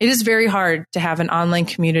 It is very hard to have an online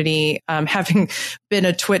community. Having been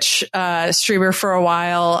a Twitch streamer for a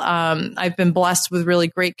while, I've been blessed with really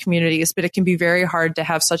great communities, but it can be very hard to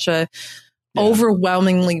have such a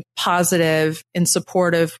overwhelmingly positive and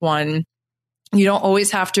supportive one. You don't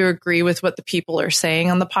always have to agree with what the people are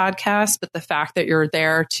saying on the podcast, but the fact that you're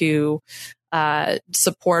there to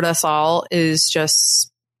support us all is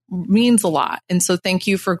just means a lot. And so thank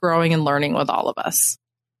you for growing and learning with all of us.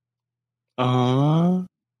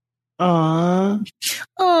 Aww.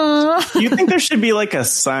 Aww. Do you think there should be like a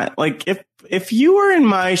sign? Like if you were in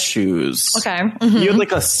my shoes, Okay. You had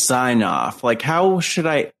like a sign off. Like, how should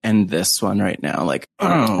I end this one right now? Like,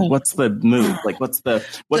 what's the move? Like,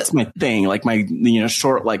 what's my thing? Like my,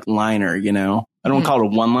 short, like liner, I don't want to call it a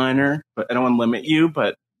one liner, but I don't want to limit you,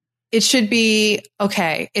 but it should be,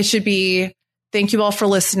 okay. It should be, thank you all for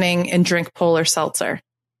listening and drink Polar Seltzer.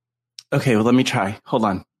 Okay. Well, let me try. Hold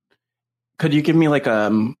on. Could you give me like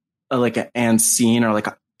an and scene or like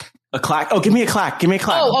a clack? Oh, give me a clack. Give me a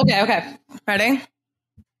clack. Oh, okay. Ready?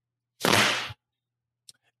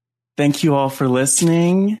 Thank you all for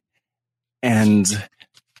listening, and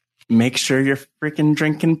make sure you're freaking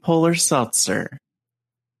drinking Polar Seltzer.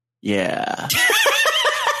 Yeah.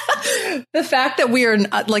 The fact that we are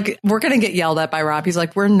like, we're going to get yelled at by Rob. He's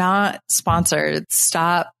like, we're not sponsored.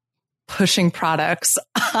 Stop pushing products.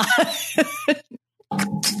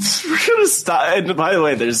 We're gonna stop. And by the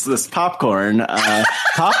way, there's this popcorn,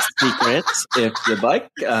 top secret, if you'd like,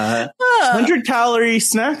 100-calorie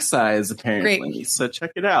snack size, apparently. Great. So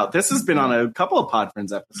check it out. This has been on a couple of Pod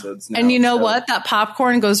Friends episodes now. And you know what? That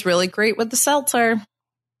popcorn goes really great with the seltzer.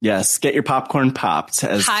 Yes, get your popcorn popped.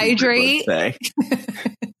 As hydrate. Say.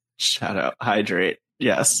 Shout out, hydrate.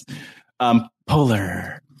 Yes,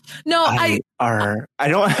 Polar. No, I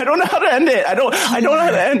don't know how to end it. I don't know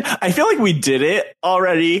how to end. I feel like we did it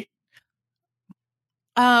already.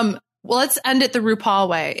 Well, let's end it the RuPaul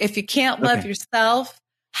way. If you can't love yourself,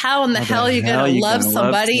 how in the hell are you going to love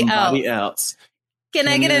somebody else? Can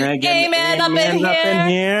I get an amen up in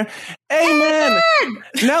here? Amen.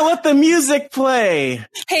 Now let the music play.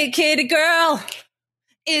 Hey, kitty girl.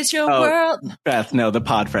 It's your world. Beth, no, the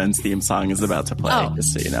Pod Friends theme song is about to play,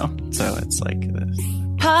 just so you know. So it's like this.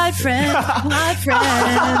 Pod friend.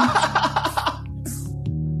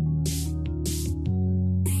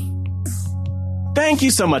 Thank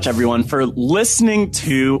you so much, everyone, for watching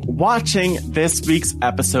this week's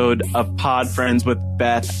episode of Pod Friends with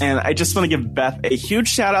Beth. And I just want to give Beth a huge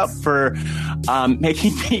shout out for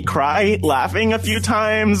making me cry, laughing a few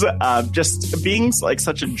times, just being like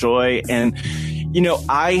such a joy. And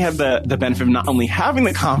I have the benefit of not only having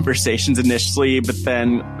the conversations initially, but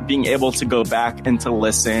then being able to go back and to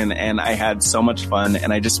listen. And I had so much fun.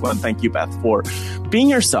 And I just want to thank you, Beth, for being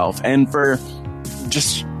yourself and for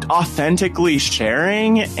just authentically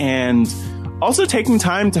sharing and also taking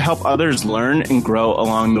time to help others learn and grow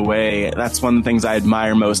along the way. That's one of the things I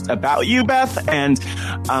admire most about you, Beth. And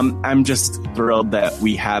I'm just thrilled that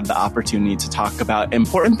we had the opportunity to talk about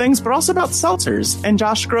important things, but also about seltzers and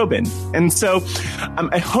Josh Groban. And so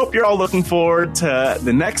I hope you're all looking forward to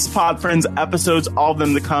the next Pod Friends episodes, all of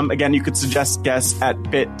them to come. Again, you could suggest guests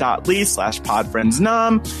at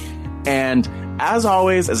bit.ly/podfriendsnom. And as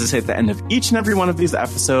always, as I say at the end of each and every one of these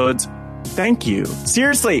episodes, thank you.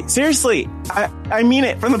 Seriously. I mean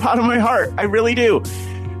it from the bottom of my heart. I really do.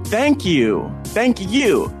 Thank you. Thank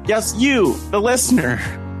you. Yes, you, the listener.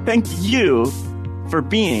 Thank you for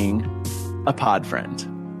being a Pod Friend.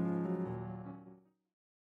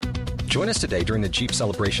 Join us today during the Jeep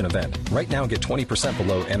Celebration event. Right now, get 20%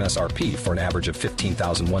 below MSRP for an average of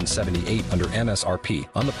 $15,178 under MSRP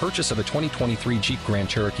on the purchase of a 2023 Jeep Grand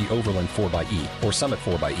Cherokee Overland 4xE or Summit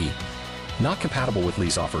 4xE. Not compatible with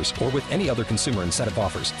lease offers or with any other consumer incentive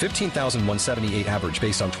offers. $15,178 average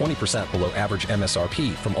based on 20% below average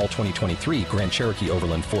MSRP from all 2023 Grand Cherokee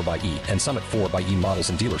Overland 4xE and Summit 4xE models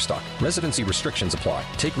in dealer stock. Residency restrictions apply.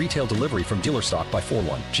 Take retail delivery from dealer stock by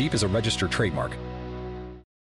 4/1. Jeep is a registered trademark.